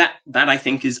 And that I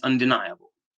think is undeniable.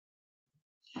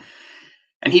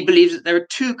 And he believes that there are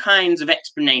two kinds of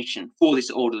explanation for this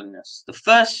orderliness. The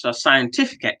first are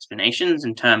scientific explanations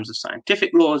in terms of scientific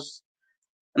laws,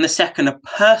 and the second are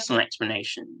personal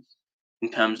explanations in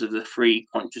terms of the free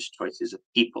conscious choices of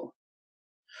people.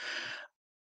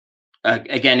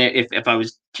 Again, if I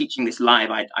was teaching this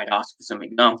live, I'd ask for some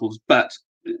examples, but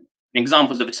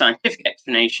examples of a scientific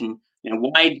explanation,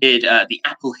 why did the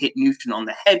apple hit Newton on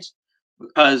the head?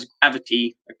 Because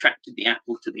gravity attracted the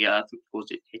apple to the earth, which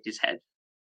caused it to hit his head.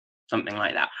 Something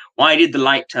like that. Why did the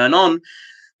light turn on?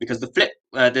 Because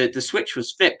the switch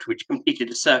was flipped, which completed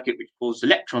a circuit which caused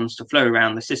electrons to flow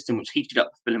around the system, which heated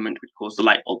up the filament, which caused the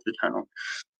light bulb to turn on.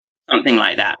 Something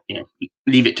like that.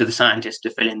 Leave it to the scientists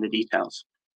to fill in the details.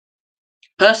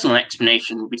 Personal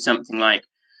explanation would be something like,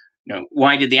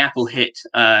 why did the apple hit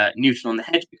Newton on the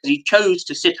head? Because he chose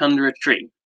to sit under a tree.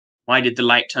 Why did the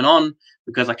light turn on?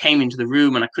 Because I came into the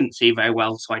room and I couldn't see very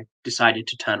well, so I decided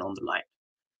to turn on the light.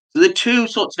 So the two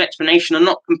sorts of explanation are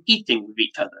not competing with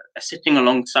each other. They're sitting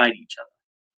alongside each other.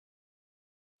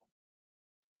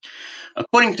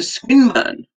 According to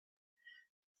Swinburne,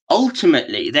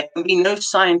 ultimately, there can be no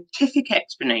scientific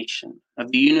explanation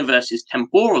of the universe's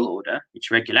temporal order,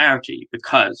 its regularity,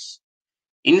 because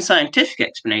in scientific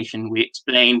explanation, we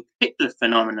explain particular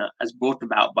phenomena as brought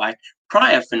about by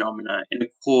prior phenomena in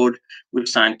accord with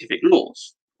scientific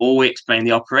laws, or we explain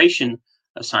the operation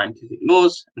of scientific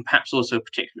laws and perhaps also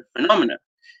particular phenomena.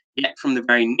 Yet from the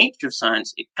very nature of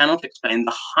science, it cannot explain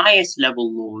the highest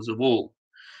level laws of all,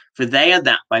 for they are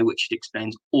that by which it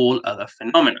explains all other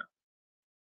phenomena.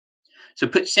 So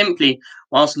put simply,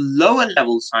 whilst lower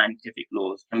level scientific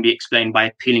laws can be explained by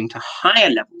appealing to higher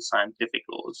level scientific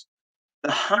laws,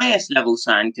 the highest level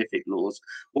scientific laws,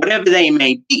 whatever they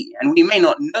may be, and we may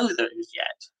not know those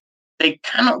yet, they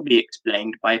cannot be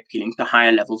explained by appealing to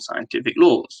higher level scientific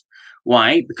laws.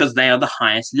 Why? Because they are the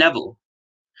highest level.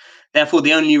 Therefore,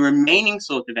 the only remaining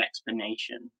sort of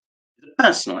explanation is a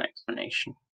personal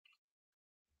explanation.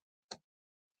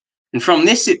 And from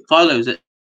this, it follows that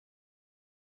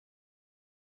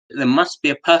there must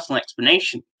be a personal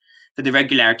explanation for the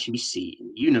regularity we see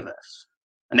in the universe.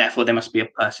 And therefore, there must be a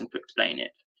person to explain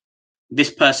it.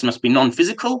 This person must be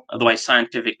non-physical, otherwise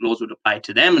scientific laws would apply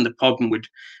to them and the problem would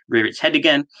rear its head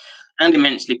again, and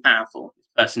immensely powerful.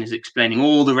 This person is explaining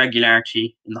all the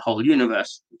regularity in the whole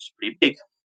universe, which is pretty big.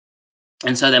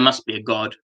 And so there must be a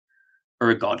God or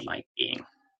a godlike being.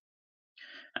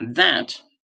 And that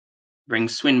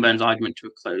brings Swinburne's argument to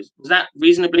a close. Was that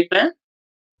reasonably clear?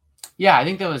 Yeah, I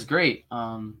think that was great.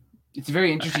 It's a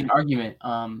very interesting argument.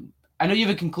 I know you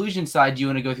have a conclusion slide. Do you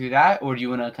want to go through that, or do you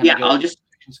want to kind of go?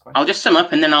 I'll just sum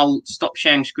up, and then I'll stop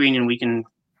sharing screen, and we can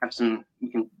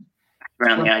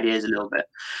around the ideas a little bit.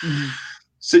 Mm-hmm.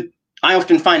 So I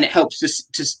often find it helps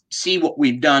to see what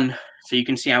we've done, so you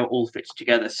can see how it all fits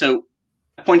together. So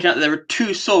I pointed out that there are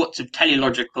two sorts of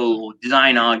teleological or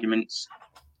design arguments.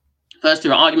 First,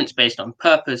 there are arguments based on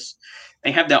purpose.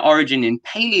 They have their origin in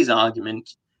Paley's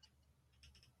argument.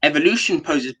 Evolution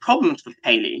poses problems for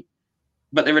Paley,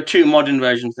 but there are two modern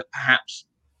versions that perhaps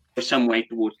go some way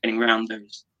towards getting around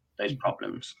those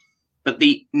problems. But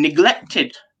the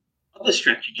neglected other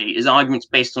strategy is arguments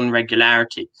based on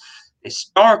regularity. The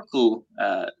historical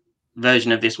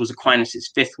version of this was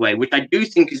Aquinas' fifth way, which I do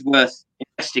think is worth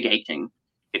investigating.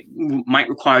 It might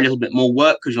require a little bit more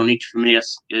work because you'll need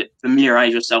to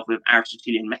familiarize yourself with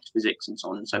Aristotelian metaphysics and so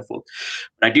on and so forth.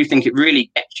 But I do think it really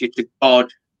gets you to God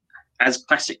as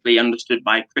classically understood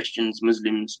by Christians,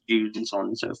 Muslims, Jews, and so on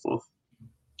and so forth.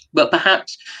 But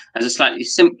perhaps as a slightly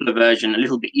simpler version, a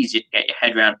little bit easier to get your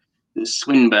head around, the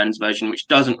Swinburne's version, which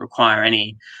doesn't require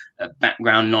any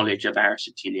background knowledge of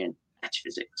Aristotelian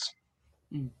metaphysics.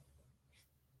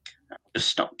 I'll just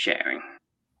stop sharing.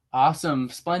 Awesome.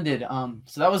 Splendid.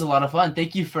 So that was a lot of fun.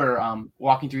 Thank you for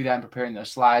walking through that and preparing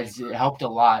those slides. It helped a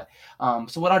lot.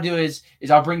 So what I'll do is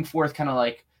I'll bring forth kind of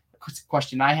like a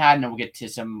question I had, and then we'll get to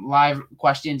some live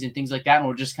questions and things like that. And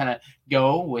we'll just kind of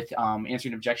go with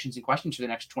answering objections and questions for the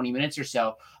next 20 minutes or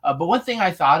so. But one thing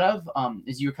I thought of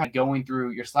as you were kind of going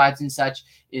through your slides and such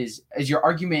is as your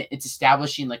argument, it's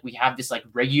establishing like we have this like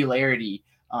regularity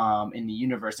in the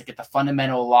universe, like at the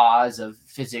fundamental laws of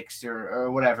physics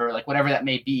or whatever, like whatever that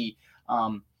may be.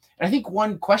 And I think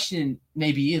one question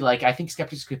may be like, I think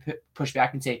skeptics could push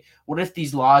back and say, what if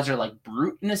these laws are like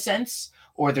brute in a sense,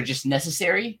 or they're just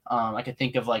necessary? I could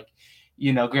think of like,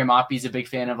 Graham Oppy is a big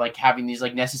fan of like having these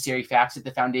like necessary facts at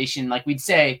the foundation. Like we'd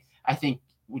say, I think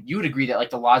you would agree that like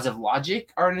the laws of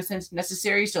logic are in a sense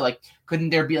necessary. So like, couldn't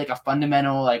there be like a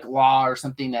fundamental like law or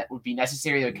something that would be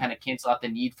necessary that would kind of cancel out the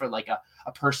need for like a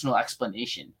personal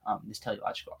explanation, this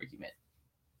teleological argument?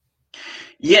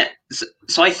 Yeah.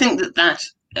 So I think that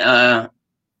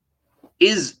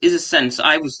is a sense.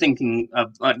 I was thinking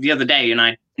of the other day, and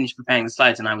I finished preparing the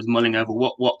slides, and I was mulling over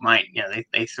what might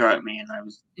they throw at me, and I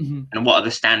was and what are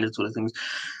the standard sort of things.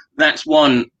 That's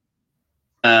one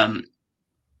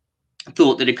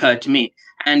thought that occurred to me,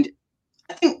 and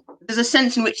I think there's a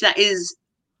sense in which that is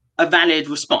a valid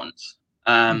response,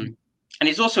 and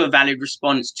it's also a valid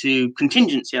response to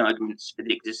contingency arguments for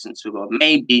the existence of God.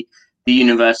 Maybe the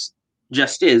universe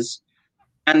just is,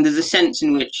 and there's a sense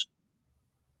in which,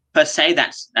 per se,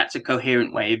 that's a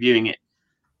coherent way of viewing it.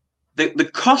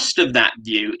 The cost of that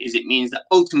view is it means that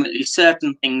ultimately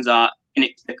certain things are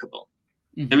inexplicable.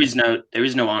 There is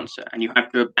no answer, and you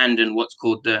have to abandon what's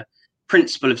called the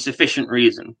principle of sufficient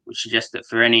reason, which suggests that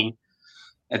for any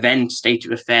event, state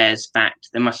of affairs, fact,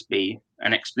 there must be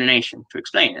an explanation to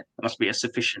explain it. There must be a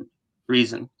sufficient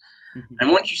reason.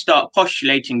 And once you start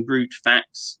postulating brute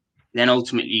facts, then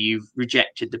ultimately you've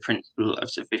rejected the principle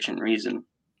of sufficient reason.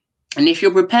 And if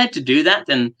you're prepared to do that,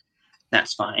 then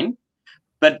that's fine.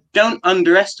 But don't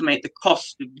underestimate the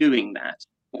cost of doing that.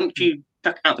 Once you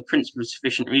chuck out the principle of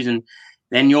sufficient reason,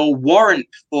 then your warrant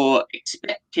for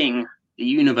expecting the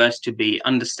universe to be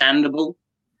understandable,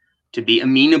 to be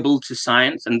amenable to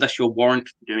science, and thus your warrant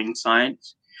for doing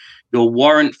science, your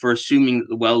warrant for assuming that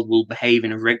the world will behave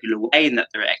in a regular way and that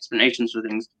there are explanations for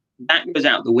things, that goes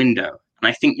out the window. And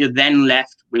I think you're then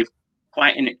left with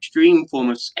quite an extreme form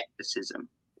of skepticism,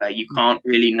 where you can't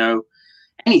really know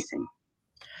anything.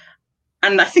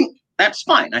 And I think that's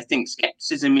fine. I think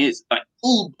skepticism is like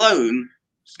full-blown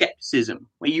skepticism,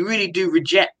 where you really do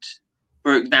reject,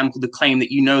 for example, the claim that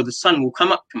the sun will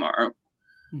come up tomorrow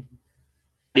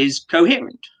is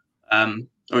coherent,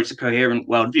 or it's a coherent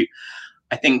worldview.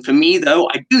 I think for me, though,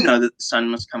 I do know that the sun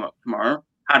must come up tomorrow.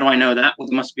 How do I know that? Well,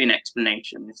 there must be an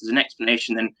explanation. If there's an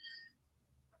explanation, then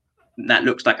that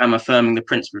looks like I'm affirming the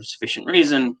principle of sufficient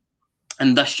reason,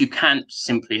 and thus you can't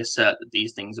simply assert that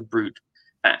these things are brute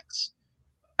facts.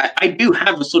 I do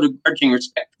have a sort of grudging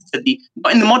respect for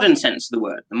but in the modern sense of the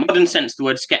word. The modern sense of the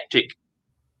word skeptic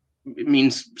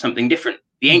means something different.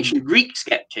 The ancient Greek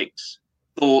skeptics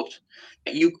thought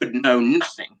that you could know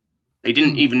nothing. They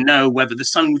didn't even know whether the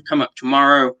sun would come up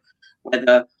tomorrow,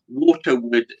 whether water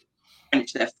would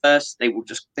quench their thirst.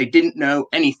 They didn't know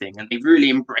anything, and they really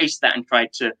embraced that and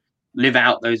tried to live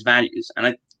out those values.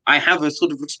 And I have a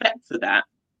sort of respect for that.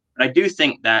 But I do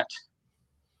think that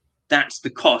that's the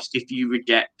cost if you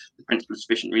reject the principle of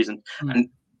sufficient reason. And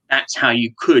that's how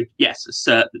you could, yes,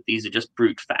 assert that these are just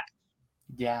brute facts.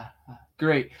 Yeah,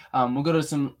 great. We'll go to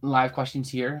some live questions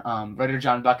here. Writer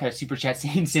John Buck had a super chat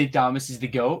saying St. Thomas is the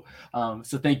GOAT.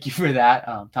 So thank you for that.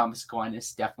 Thomas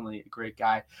Aquinas, definitely a great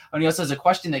guy. And he also has a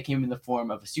question that came in the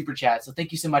form of a super chat. So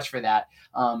thank you so much for that.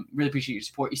 Really appreciate your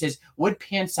support. He says, would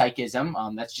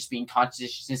panpsychism, that's just being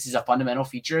consciousness is a fundamental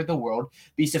feature of the world,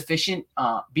 be a sufficient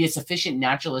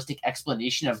naturalistic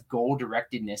explanation of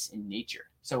goal-directedness in nature?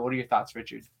 So what are your thoughts,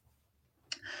 Richard?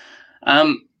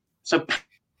 So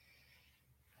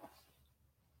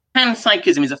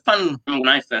panpsychism is a fun one when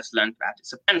I first learned about it.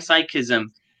 So panpsychism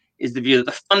is the view that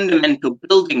the fundamental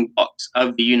building blocks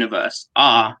of the universe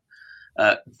are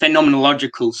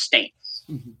phenomenological states.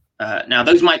 Now,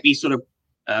 those might be sort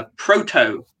of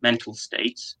proto-mental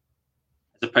states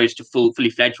as opposed to fully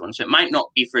fledged ones. So it might not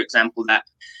be, for example, that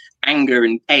anger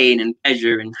and pain and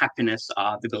pleasure and happiness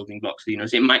are the building blocks of the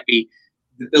universe. It might be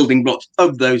the building blocks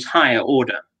of those higher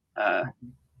order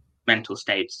mental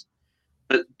states.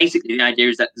 But basically, the idea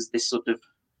is that there's this sort of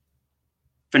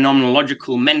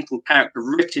phenomenological mental character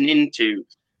written into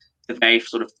the very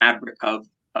sort of fabric of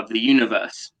the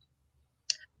universe.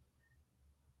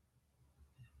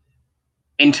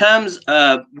 In terms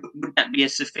of would that be a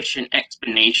sufficient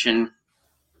explanation?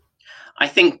 I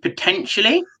think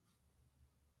potentially,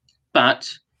 but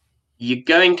you're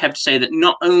going to have to say that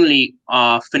not only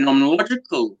are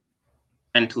phenomenological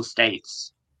mental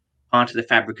states part of the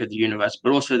fabric of the universe,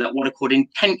 but also that what are called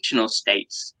intentional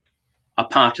states are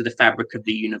part of the fabric of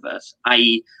the universe,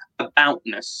 i.e.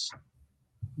 aboutness,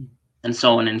 and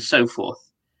so on and so forth.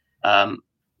 And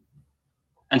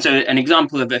so an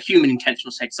example of a human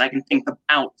intentional state is I can think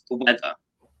about the weather,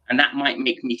 and that might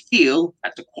make me feel,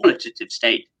 that's a qualitative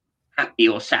state, happy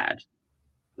or sad.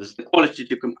 There's the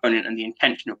qualitative component and the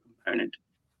intentional component.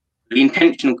 The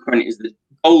intentional component is the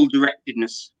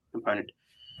goal-directedness component.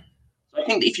 So I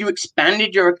think that if you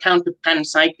expanded your account of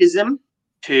panpsychism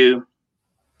to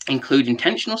include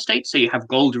intentional states, so you have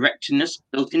goal-directedness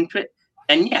built into it,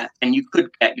 then yeah, then you could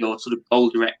get your sort of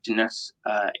goal-directedness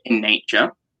in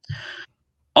nature.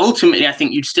 Ultimately, I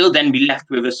think you'd still then be left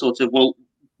with a sort of, well,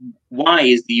 why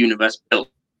is the universe built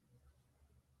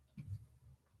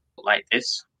like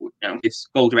this? You know, this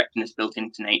goal-directedness built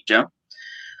into nature.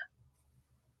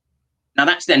 Now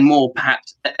that's then more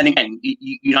perhaps, and again,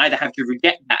 you'd either have to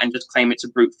reject that and just claim it's a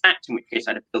brute fact, in which case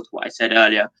I'd appeal to what I said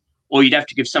earlier, or you'd have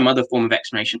to give some other form of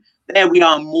explanation. There we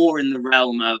are more in the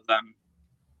realm of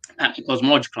perhaps a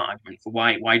cosmological argument for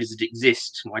why does it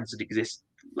exist? Why does it exist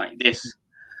like this?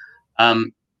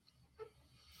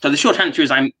 So the short answer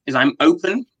is I'm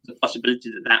open to the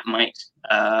possibility that might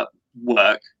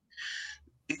work.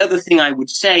 The other thing I would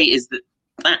say is that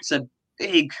that's a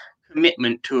big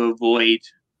commitment to avoid.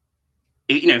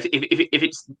 You know, if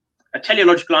it's a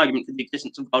teleological argument for the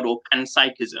existence of God or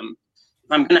panpsychism,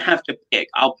 if I'm going to have to pick,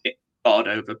 I'll pick God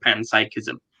over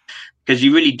panpsychism, because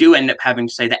you really do end up having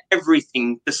to say that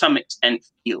everything, to some extent,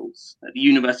 feels, that the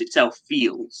universe itself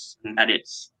feels, and that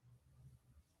it's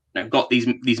got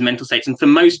these mental states. And for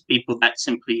most people, that's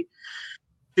simply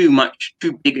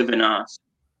too big of an ask.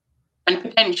 And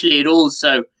potentially, it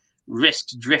also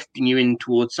risks drifting you in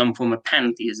towards some form of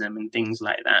pantheism and things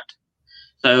like that.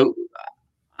 So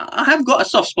I have got a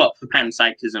soft spot for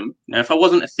panpsychism. If I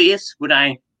wasn't a theist, would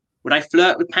I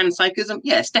flirt with panpsychism?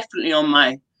 Yeah, it's definitely on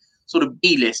my sort of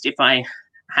B list. If I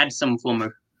had some form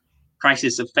of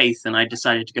crisis of faith and I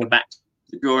decided to go back to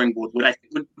the drawing board, would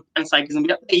panpsychism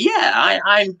be up there? Yeah,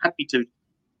 I'm happy to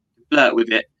flirt with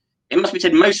it. It must be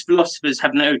said, most philosophers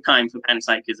have no time for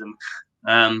panpsychism.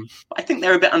 But I think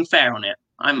they're a bit unfair on it.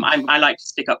 I like to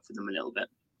stick up for them a little bit.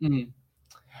 Mm-hmm.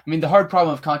 I mean, the hard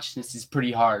problem of consciousness is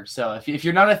pretty hard. So if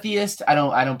you're not a theist, I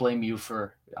don't blame you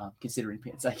for considering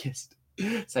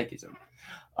panpsychism.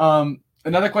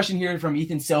 Another question here from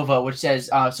Ethan Silva, which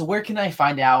says, so where can I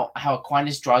find out how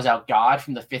Aquinas draws out God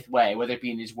from the fifth way, whether it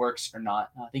be in his works or not?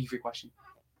 Thank you for your question.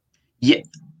 Yeah,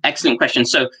 excellent question.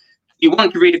 So if you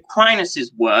want to read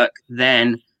Aquinas' work,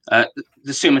 then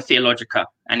the Summa Theologica,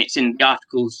 and it's in the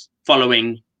articles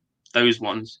following those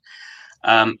ones.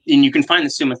 And you can find the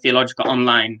Summa Theologica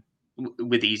online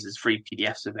with these as free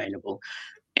PDFs available.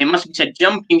 It must be said,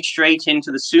 jumping straight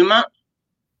into the Summa,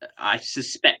 I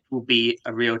suspect will be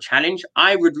a real challenge.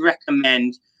 I would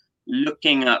recommend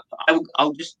looking up,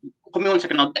 I'll just, hold me 1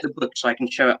 second, I'll get the book so I can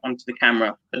show it onto the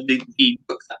camera. The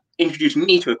book that introduced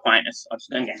me to Aquinas. I'll just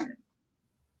go and get it.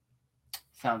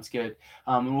 Sounds good.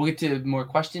 And we'll get to more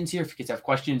questions here. If you guys have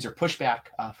questions or pushback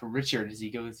for Richard as he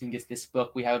goes and gets this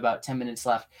book, we have about 10 minutes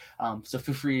left. So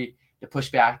feel free to push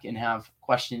back and have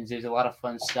questions. There's a lot of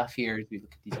fun stuff here as we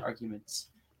look at these arguments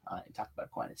and talk about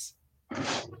Aquinas.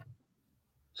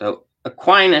 So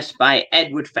Aquinas by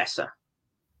Edward Fesser.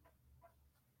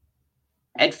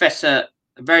 Ed Fesser,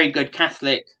 a very good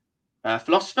Catholic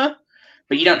philosopher,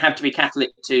 but you don't have to be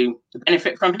Catholic to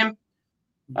benefit from him.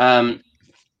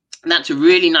 That's a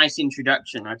really nice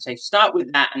introduction. I'd say start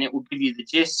with that, and it will give you the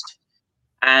gist,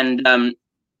 and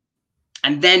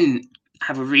then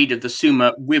have a read of the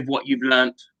Summa with what you've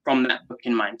learned from that book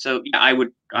in mind. So yeah,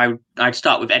 I'd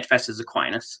start with Ed Fesser's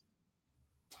Aquinas.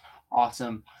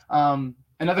 Awesome.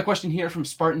 Another question here from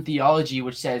Spartan Theology,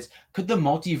 which says, could the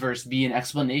multiverse be an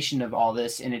explanation of all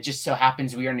this? And it just so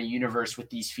happens we are in a universe with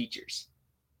these features.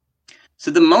 So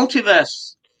the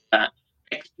multiverse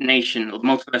explanation, or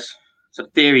multiverse sort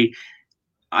of theory,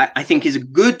 I think is a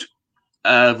good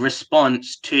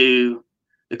response to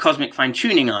the cosmic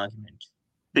fine-tuning argument.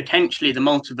 Potentially the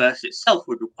multiverse itself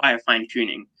would require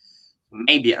fine-tuning.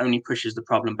 Maybe it only pushes the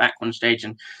problem back one stage,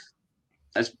 and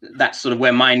that's sort of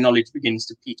where my knowledge begins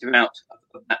to peter out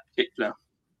of that particular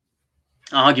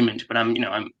argument. But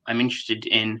I'm interested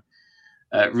in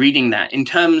reading that. In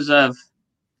terms of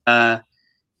the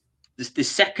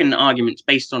second argument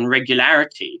based on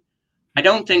regularity, I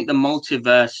don't think the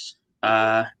multiverse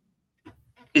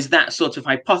is that sort of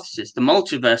hypothesis. The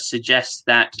multiverse suggests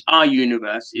that our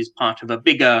universe is part of a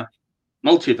bigger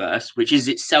multiverse, which is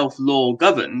itself law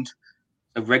governed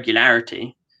of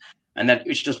regularity, and that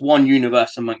it's just one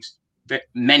universe amongst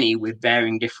many with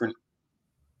varying different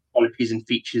qualities and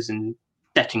features and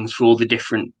settings for all the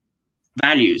different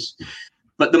values.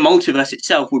 But the multiverse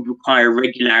itself would require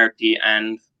regularity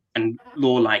and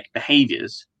law-like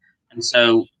behaviors. And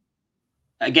so,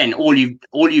 again, all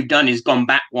you've done is gone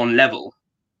back one level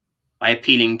by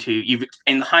appealing to, you've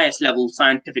explained the highest level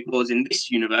scientific laws in this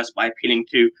universe by appealing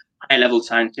to higher level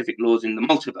scientific laws in the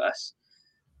multiverse.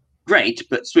 Great,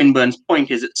 but Swinburne's point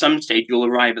is at some stage you'll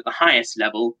arrive at the highest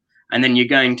level, and then you're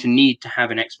going to need to have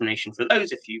an explanation for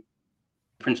those if you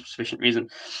principle sufficient reason,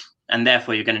 and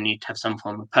therefore you're going to need to have some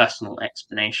form of personal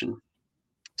explanation.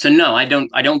 So no, I don't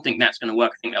think that's going to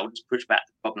work. I think that will just push back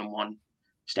the problem one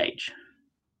stage.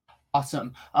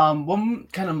 Awesome. One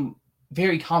kind of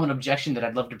very common objection that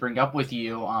I'd love to bring up with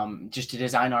you, just to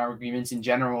design arguments in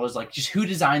general, is like, just who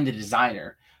designed the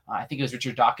designer? I think it was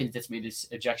Richard Dawkins that's made this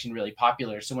objection really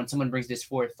popular. So when someone brings this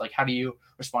forth, like, how do you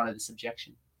respond to this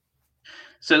objection?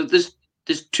 So there's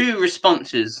two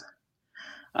responses.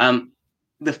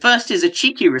 The first is a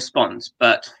cheeky response,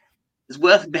 but it's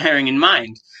worth bearing in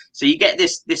mind. So you get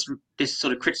this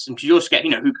sort of criticism, because you also get,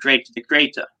 who created the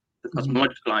creator, the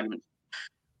cosmological argument.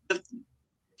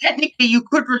 Technically, you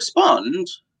could respond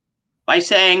by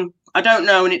saying, I don't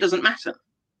know, and it doesn't matter.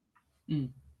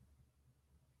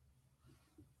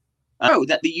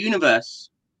 That the universe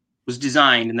was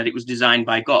designed and that it was designed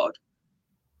by God.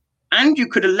 And you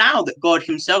could allow that God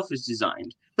himself is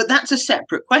designed. But that's a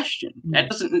separate question. That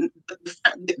doesn't, the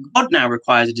fact that God now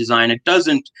requires a designer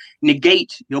doesn't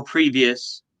negate your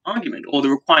previous argument or the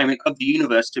requirement of the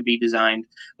universe to be designed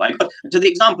by God. So the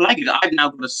example I give, I've now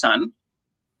got a son.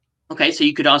 Okay, so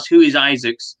you could ask, who is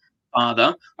Isaac's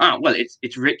father? Ah, well,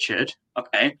 it's Richard.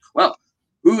 Okay, well,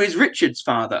 who is Richard's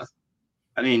father?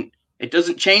 I mean, it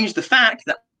doesn't change the fact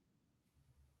that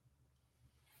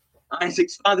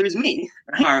Isaac's father is me.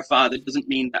 Our father doesn't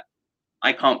mean that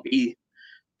I can't be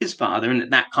his father,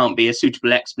 and that can't be a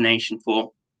suitable explanation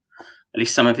for at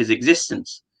least some of his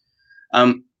existence.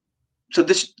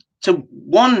 So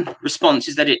one response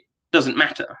is that it doesn't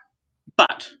matter,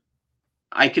 but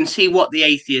I can see what the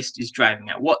atheist is driving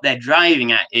at. What they're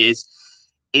driving at is,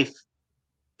 if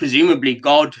presumably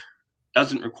God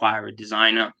doesn't require a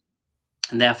designer,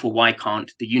 and therefore why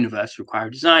can't the universe require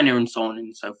a designer, and so on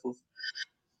and so forth.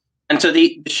 And so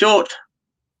the short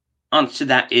answer to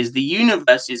that is, the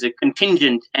universe is a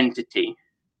contingent entity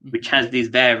which has these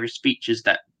various features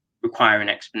that require an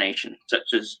explanation,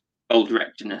 such as goal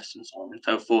directedness and so on and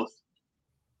so forth.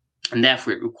 And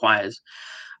therefore it requires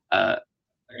a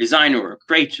designer or a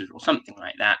creator or something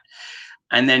like that.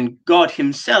 And then God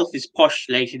himself is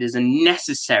postulated as a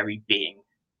necessary being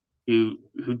who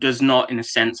does not, in a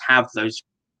sense, have those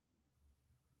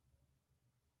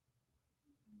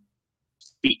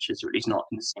features, or at least not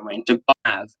in the same way, and to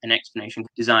have an explanation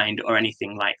designed or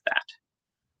anything like that.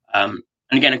 And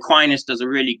again, Aquinas does a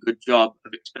really good job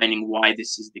of explaining why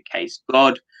this is the case.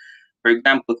 God, for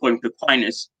example, according to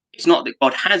Aquinas, it's not that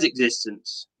God has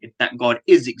existence, it's that God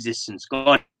is existence.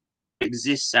 God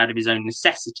exists out of his own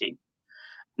necessity.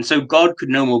 and so God could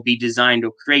no more be designed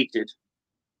or created.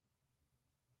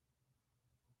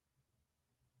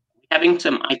 Having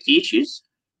some IT issues?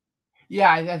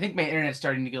 Yeah, I think my internet's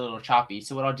starting to get a little choppy.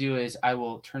 So what I'll do is I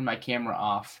will turn my camera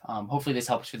off. Hopefully this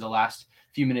helps for the last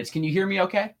few minutes. Can you hear me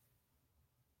okay?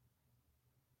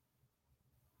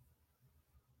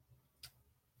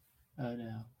 Oh,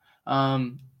 no.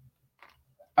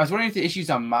 I was wondering if the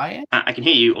issue's on my end. I can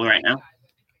hear you all right now.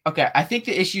 Okay, I think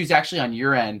the issue is actually on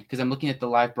your end because I'm looking at the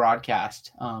live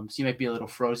broadcast. So you might be a little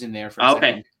frozen there for a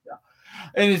second.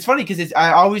 And it's funny because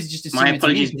I always just assume it's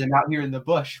me because I'm out here in the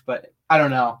bush, but I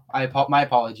don't know. My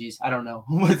apologies. I don't know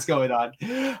what's going on.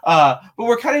 But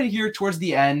we're kind of here towards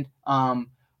the end.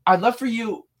 I'd love for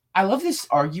you. I love this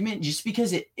argument just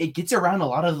because it gets around a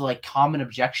lot of like common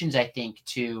objections, I think,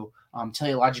 to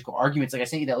teleological arguments. Like I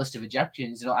sent you that list of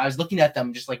objections, and I was looking at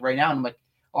them just like right now, and I'm like,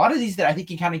 a lot of these that I think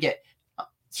can kind of get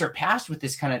surpassed with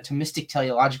this kind of Thomistic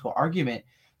teleological argument.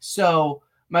 So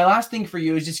my last thing for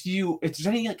you is just if there's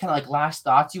any kind of like last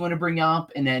thoughts you want to bring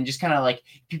up, and then just kind of like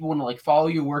people want to like follow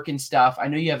your work and stuff. I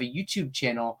know you have a YouTube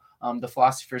channel, The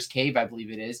Philosopher's Cave, I believe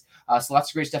it is. So lots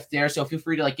of great stuff there. So feel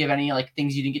free to like give any like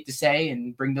things you didn't get to say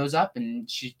and bring those up and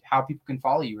how people can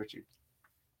follow you, Richard.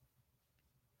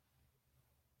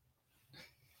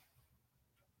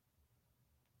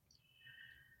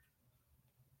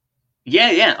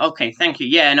 Yeah. Okay, thank you.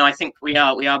 Yeah, no, I think we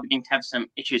are beginning to have some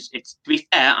issues. It's, to be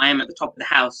fair, I am at the top of the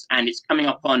house, and it's coming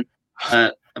up on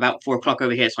about 4 o'clock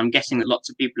over here. So I'm guessing that lots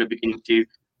of people are beginning to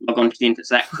log on to the internet.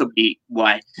 So that could be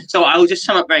why. So I will just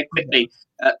sum up very quickly.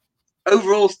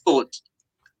 Overall thoughts: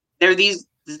 there's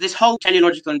this whole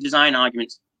teleological and design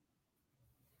arguments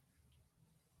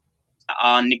that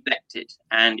are neglected,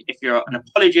 and if you're an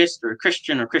apologist or a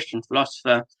Christian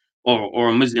philosopher or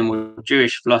a Muslim or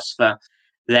Jewish philosopher,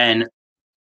 then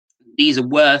these are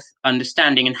worth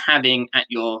understanding and having at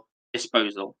your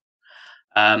disposal.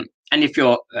 And if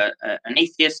you're an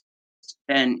atheist,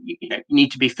 then you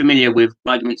need to be familiar with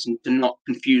arguments and to not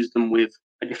confuse them with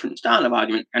a different style of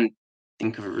argument and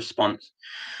think of a response.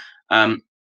 So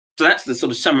that's the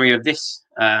sort of summary of this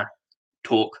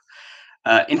talk.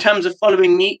 In terms of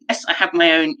following me, yes, I have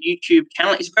my own YouTube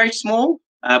channel. It's very small,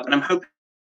 but I'm hoping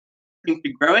to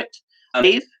grow it.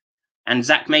 Dave and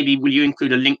Zach, maybe will you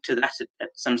include a link to that at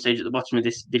some stage at the bottom of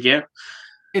this video?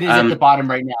 It is at the bottom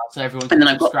right now, so everyone can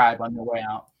subscribe on their way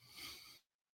out.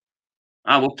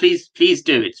 Well, please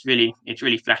do. It's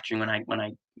really flattering when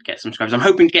I get some subscribers. I'm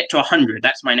hoping to get to 100.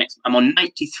 That's my next. I'm on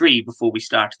 93 before we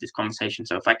started this conversation.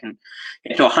 So if I can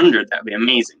get to 100, that would be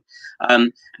amazing.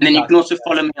 And then you can also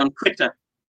follow me on Twitter.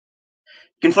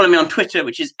 You can follow me on Twitter,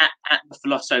 which is at the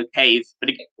Philosopher's Cave. But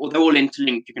again, they're all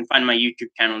interlinked. You can find my YouTube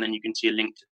channel, then you can see a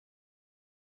link to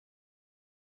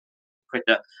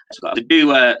Twitter. So do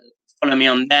follow me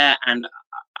on there, and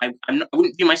I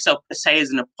wouldn't view myself per se as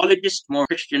an apologist, more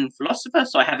Christian philosopher.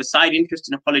 So I have a side interest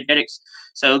in apologetics.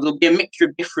 So there'll be a mixture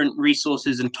of different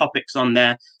resources and topics on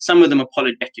there. Some of them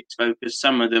apologetics focused,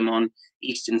 some of them on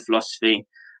Eastern philosophy.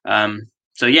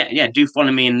 So yeah, do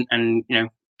follow me and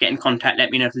get in contact.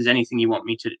 Let me know if there's anything you want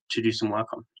me to do some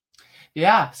work on.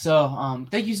 Yeah, so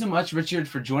thank you so much, Richard,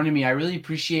 for joining me. I really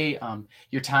appreciate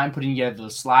your time putting together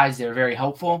those slides. They're very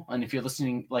helpful. And if you're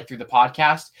listening like through the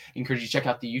podcast, I encourage you to check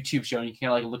out the YouTube show and you can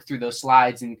like look through those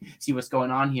slides and see what's going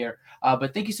on here.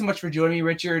 But thank you so much for joining me,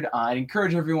 Richard. I'd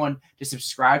encourage everyone to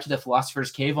subscribe to the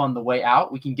Philosopher's Cave on the way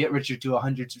out. We can get Richard to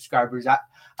 100 subscribers,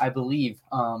 I believe.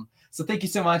 So thank you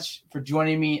so much for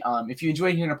joining me. If you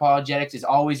enjoyed hearing apologetics, as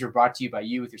always, we're brought to you by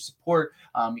you with your support.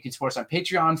 You can support us on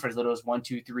Patreon for as little as $1,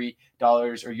 $2, $3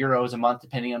 or euros a month,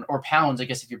 depending on, or pounds, I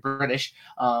guess, if you're British.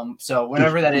 So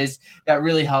whatever that is, that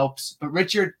really helps. But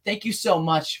Richard, thank you so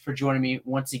much for joining me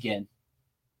once again.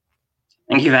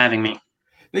 Thank you for having me.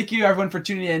 Thank you, everyone, for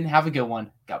tuning in. Have a good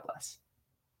one. God bless.